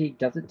much energy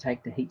does it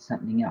take to heat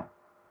something up?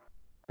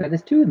 But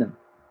there's two of them.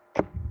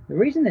 The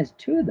reason there's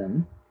two of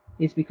them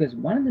is because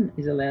one of them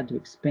is allowed to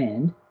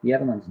expand, the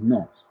other one's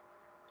not.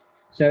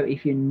 So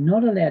if you're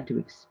not allowed to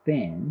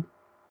expand,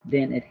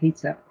 then it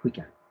heats up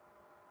quicker.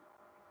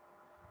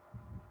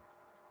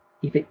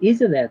 If it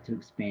is allowed to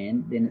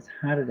expand, then it's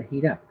harder to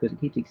heat up because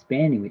it keeps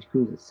expanding, which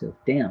cools itself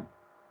down.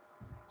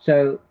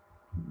 So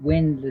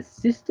when the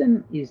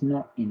system is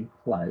not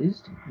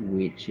enclosed,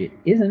 which it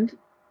isn't,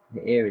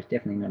 the air is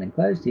definitely not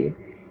enclosed here,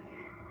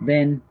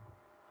 then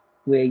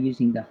we're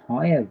using the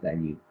higher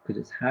value because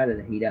it's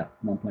harder to heat up,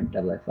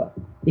 1.005.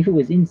 If it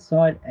was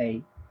inside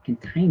a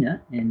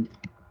container and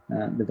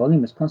the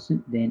volume was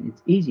constant, then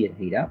it's easier to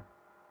heat up,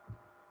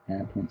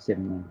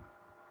 0.718.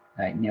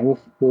 Now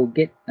we'll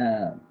get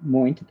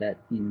more into that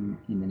in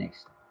the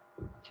next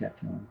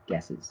chapter on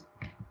gases.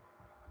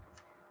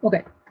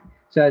 Okay,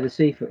 so the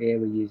C for air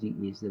we're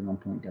using is the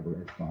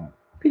 1.005.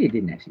 Pity it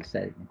didn't actually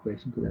say it in the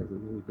question because there was a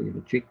little bit of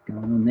a trick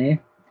going on there.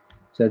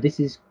 So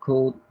this is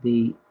called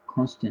the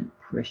constant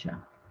pressure.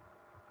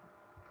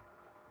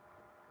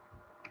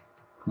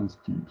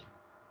 Constant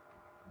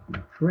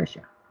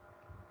pressure.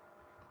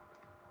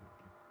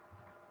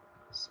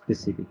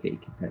 Specific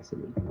heat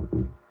capacity.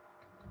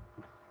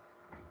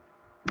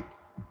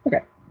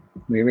 Okay,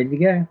 we're ready to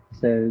go.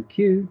 So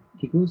Q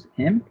equals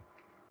M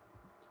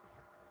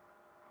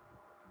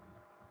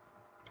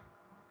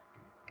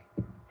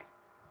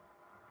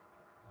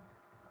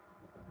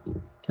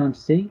times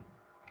C,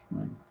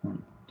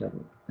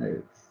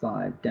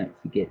 1.005. Don't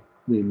forget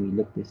when we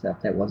looked this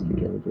up, that wasn't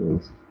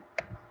kilojoules.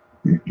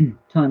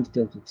 Times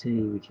delta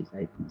T, which is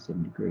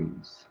 8.7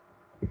 degrees.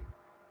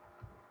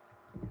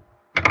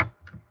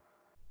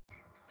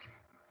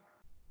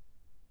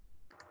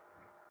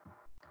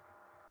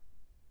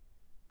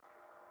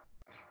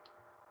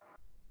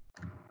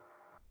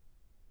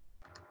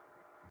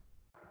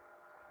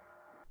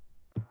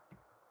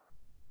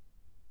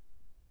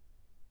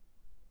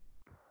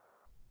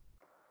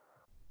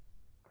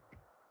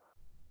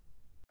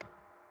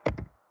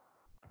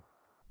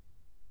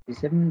 Is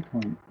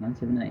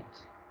 7.978.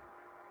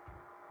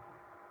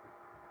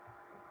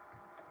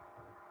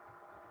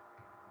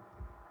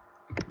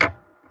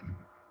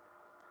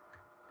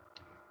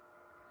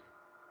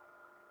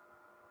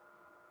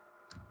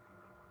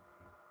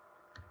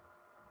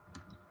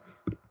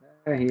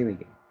 So here we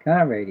go.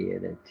 Car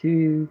radiator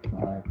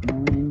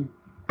 259,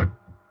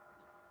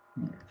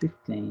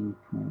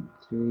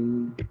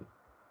 15.3.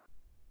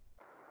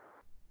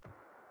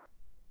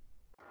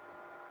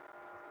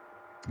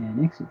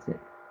 And exits at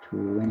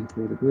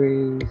 24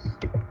 degrees.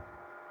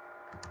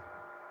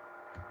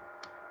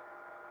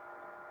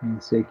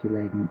 And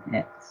circulating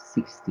at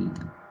 60.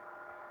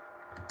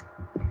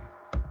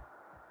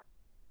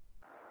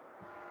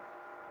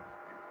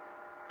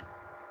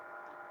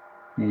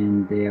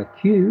 And our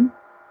Q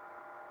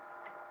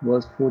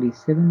was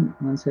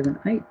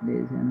 47,178.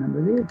 There's our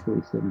number there,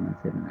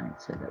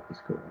 47,178. So that was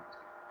correct.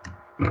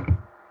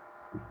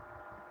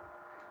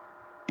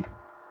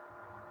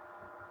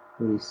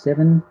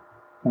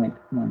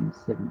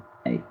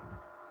 47.178.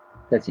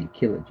 That's in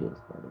kilojoules,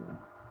 by the way.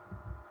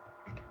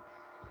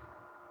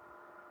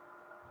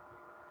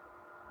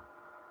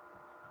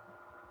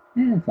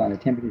 And find the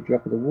temperature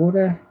drop of the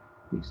water.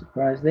 Big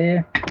surprise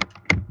there.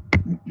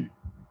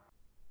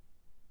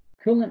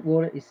 Coolant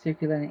water is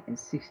circulating at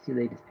 60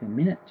 litres per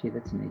minute. Gee,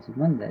 that's an easy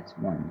one. That's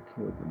 1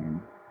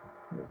 kilogram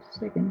per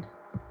second.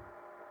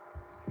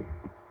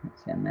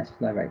 That's our mass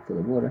flow rate for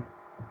the water.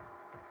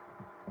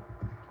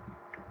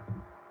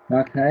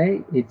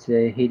 Okay, it's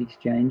a heat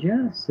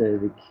exchanger, so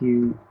the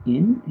Q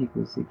in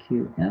equals the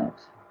Q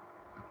out.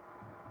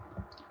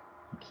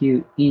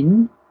 Q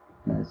in,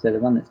 so the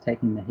one that's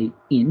taking the heat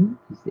in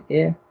is the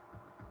air,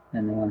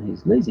 and the one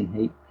who's losing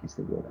heat is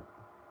the water.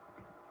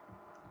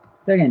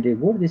 They're going to do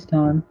water this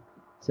time,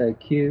 so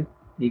Q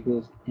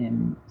equals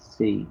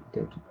mc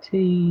delta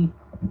T.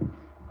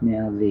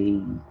 Now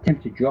the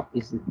temperature drop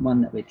is the one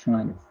that we're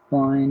trying to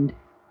find.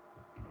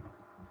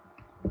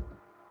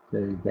 So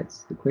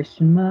that's the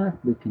question mark.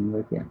 We can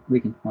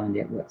find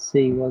out what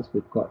C was.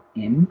 We've got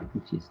M,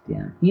 which is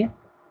down here,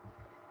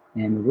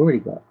 and we've already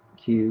got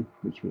Q,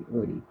 which we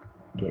already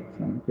get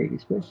from the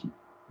previous question,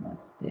 right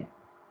there.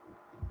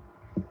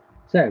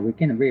 So we're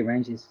going to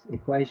rearrange this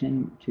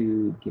equation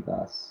to give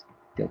us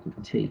delta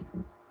T.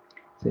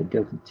 So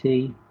delta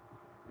T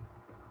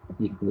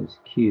equals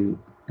Q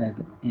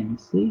over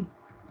MC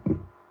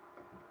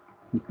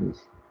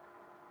equals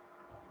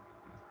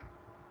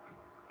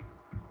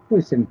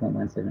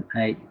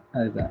 47.178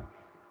 over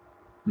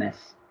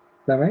mass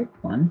flow rate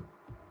 1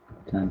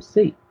 times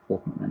C,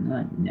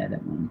 4.19. You know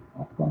that one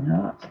off by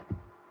heart.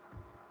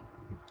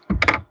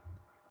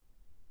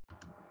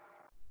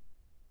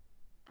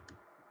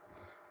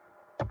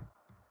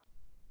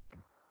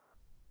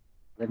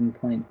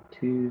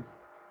 .260.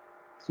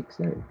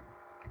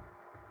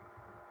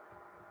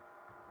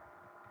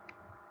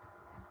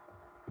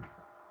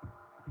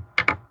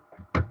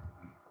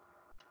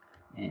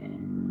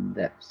 And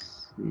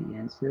that's the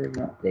answer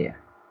right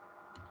there.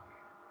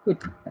 Good,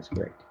 that's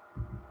correct.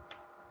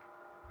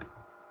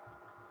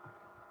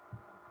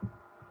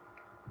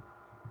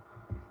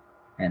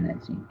 And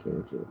that's in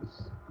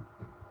kilojoules.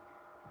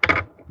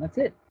 That's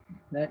it.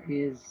 That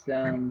is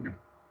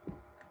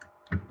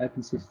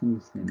Open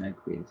Systems Thermo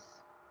Quiz.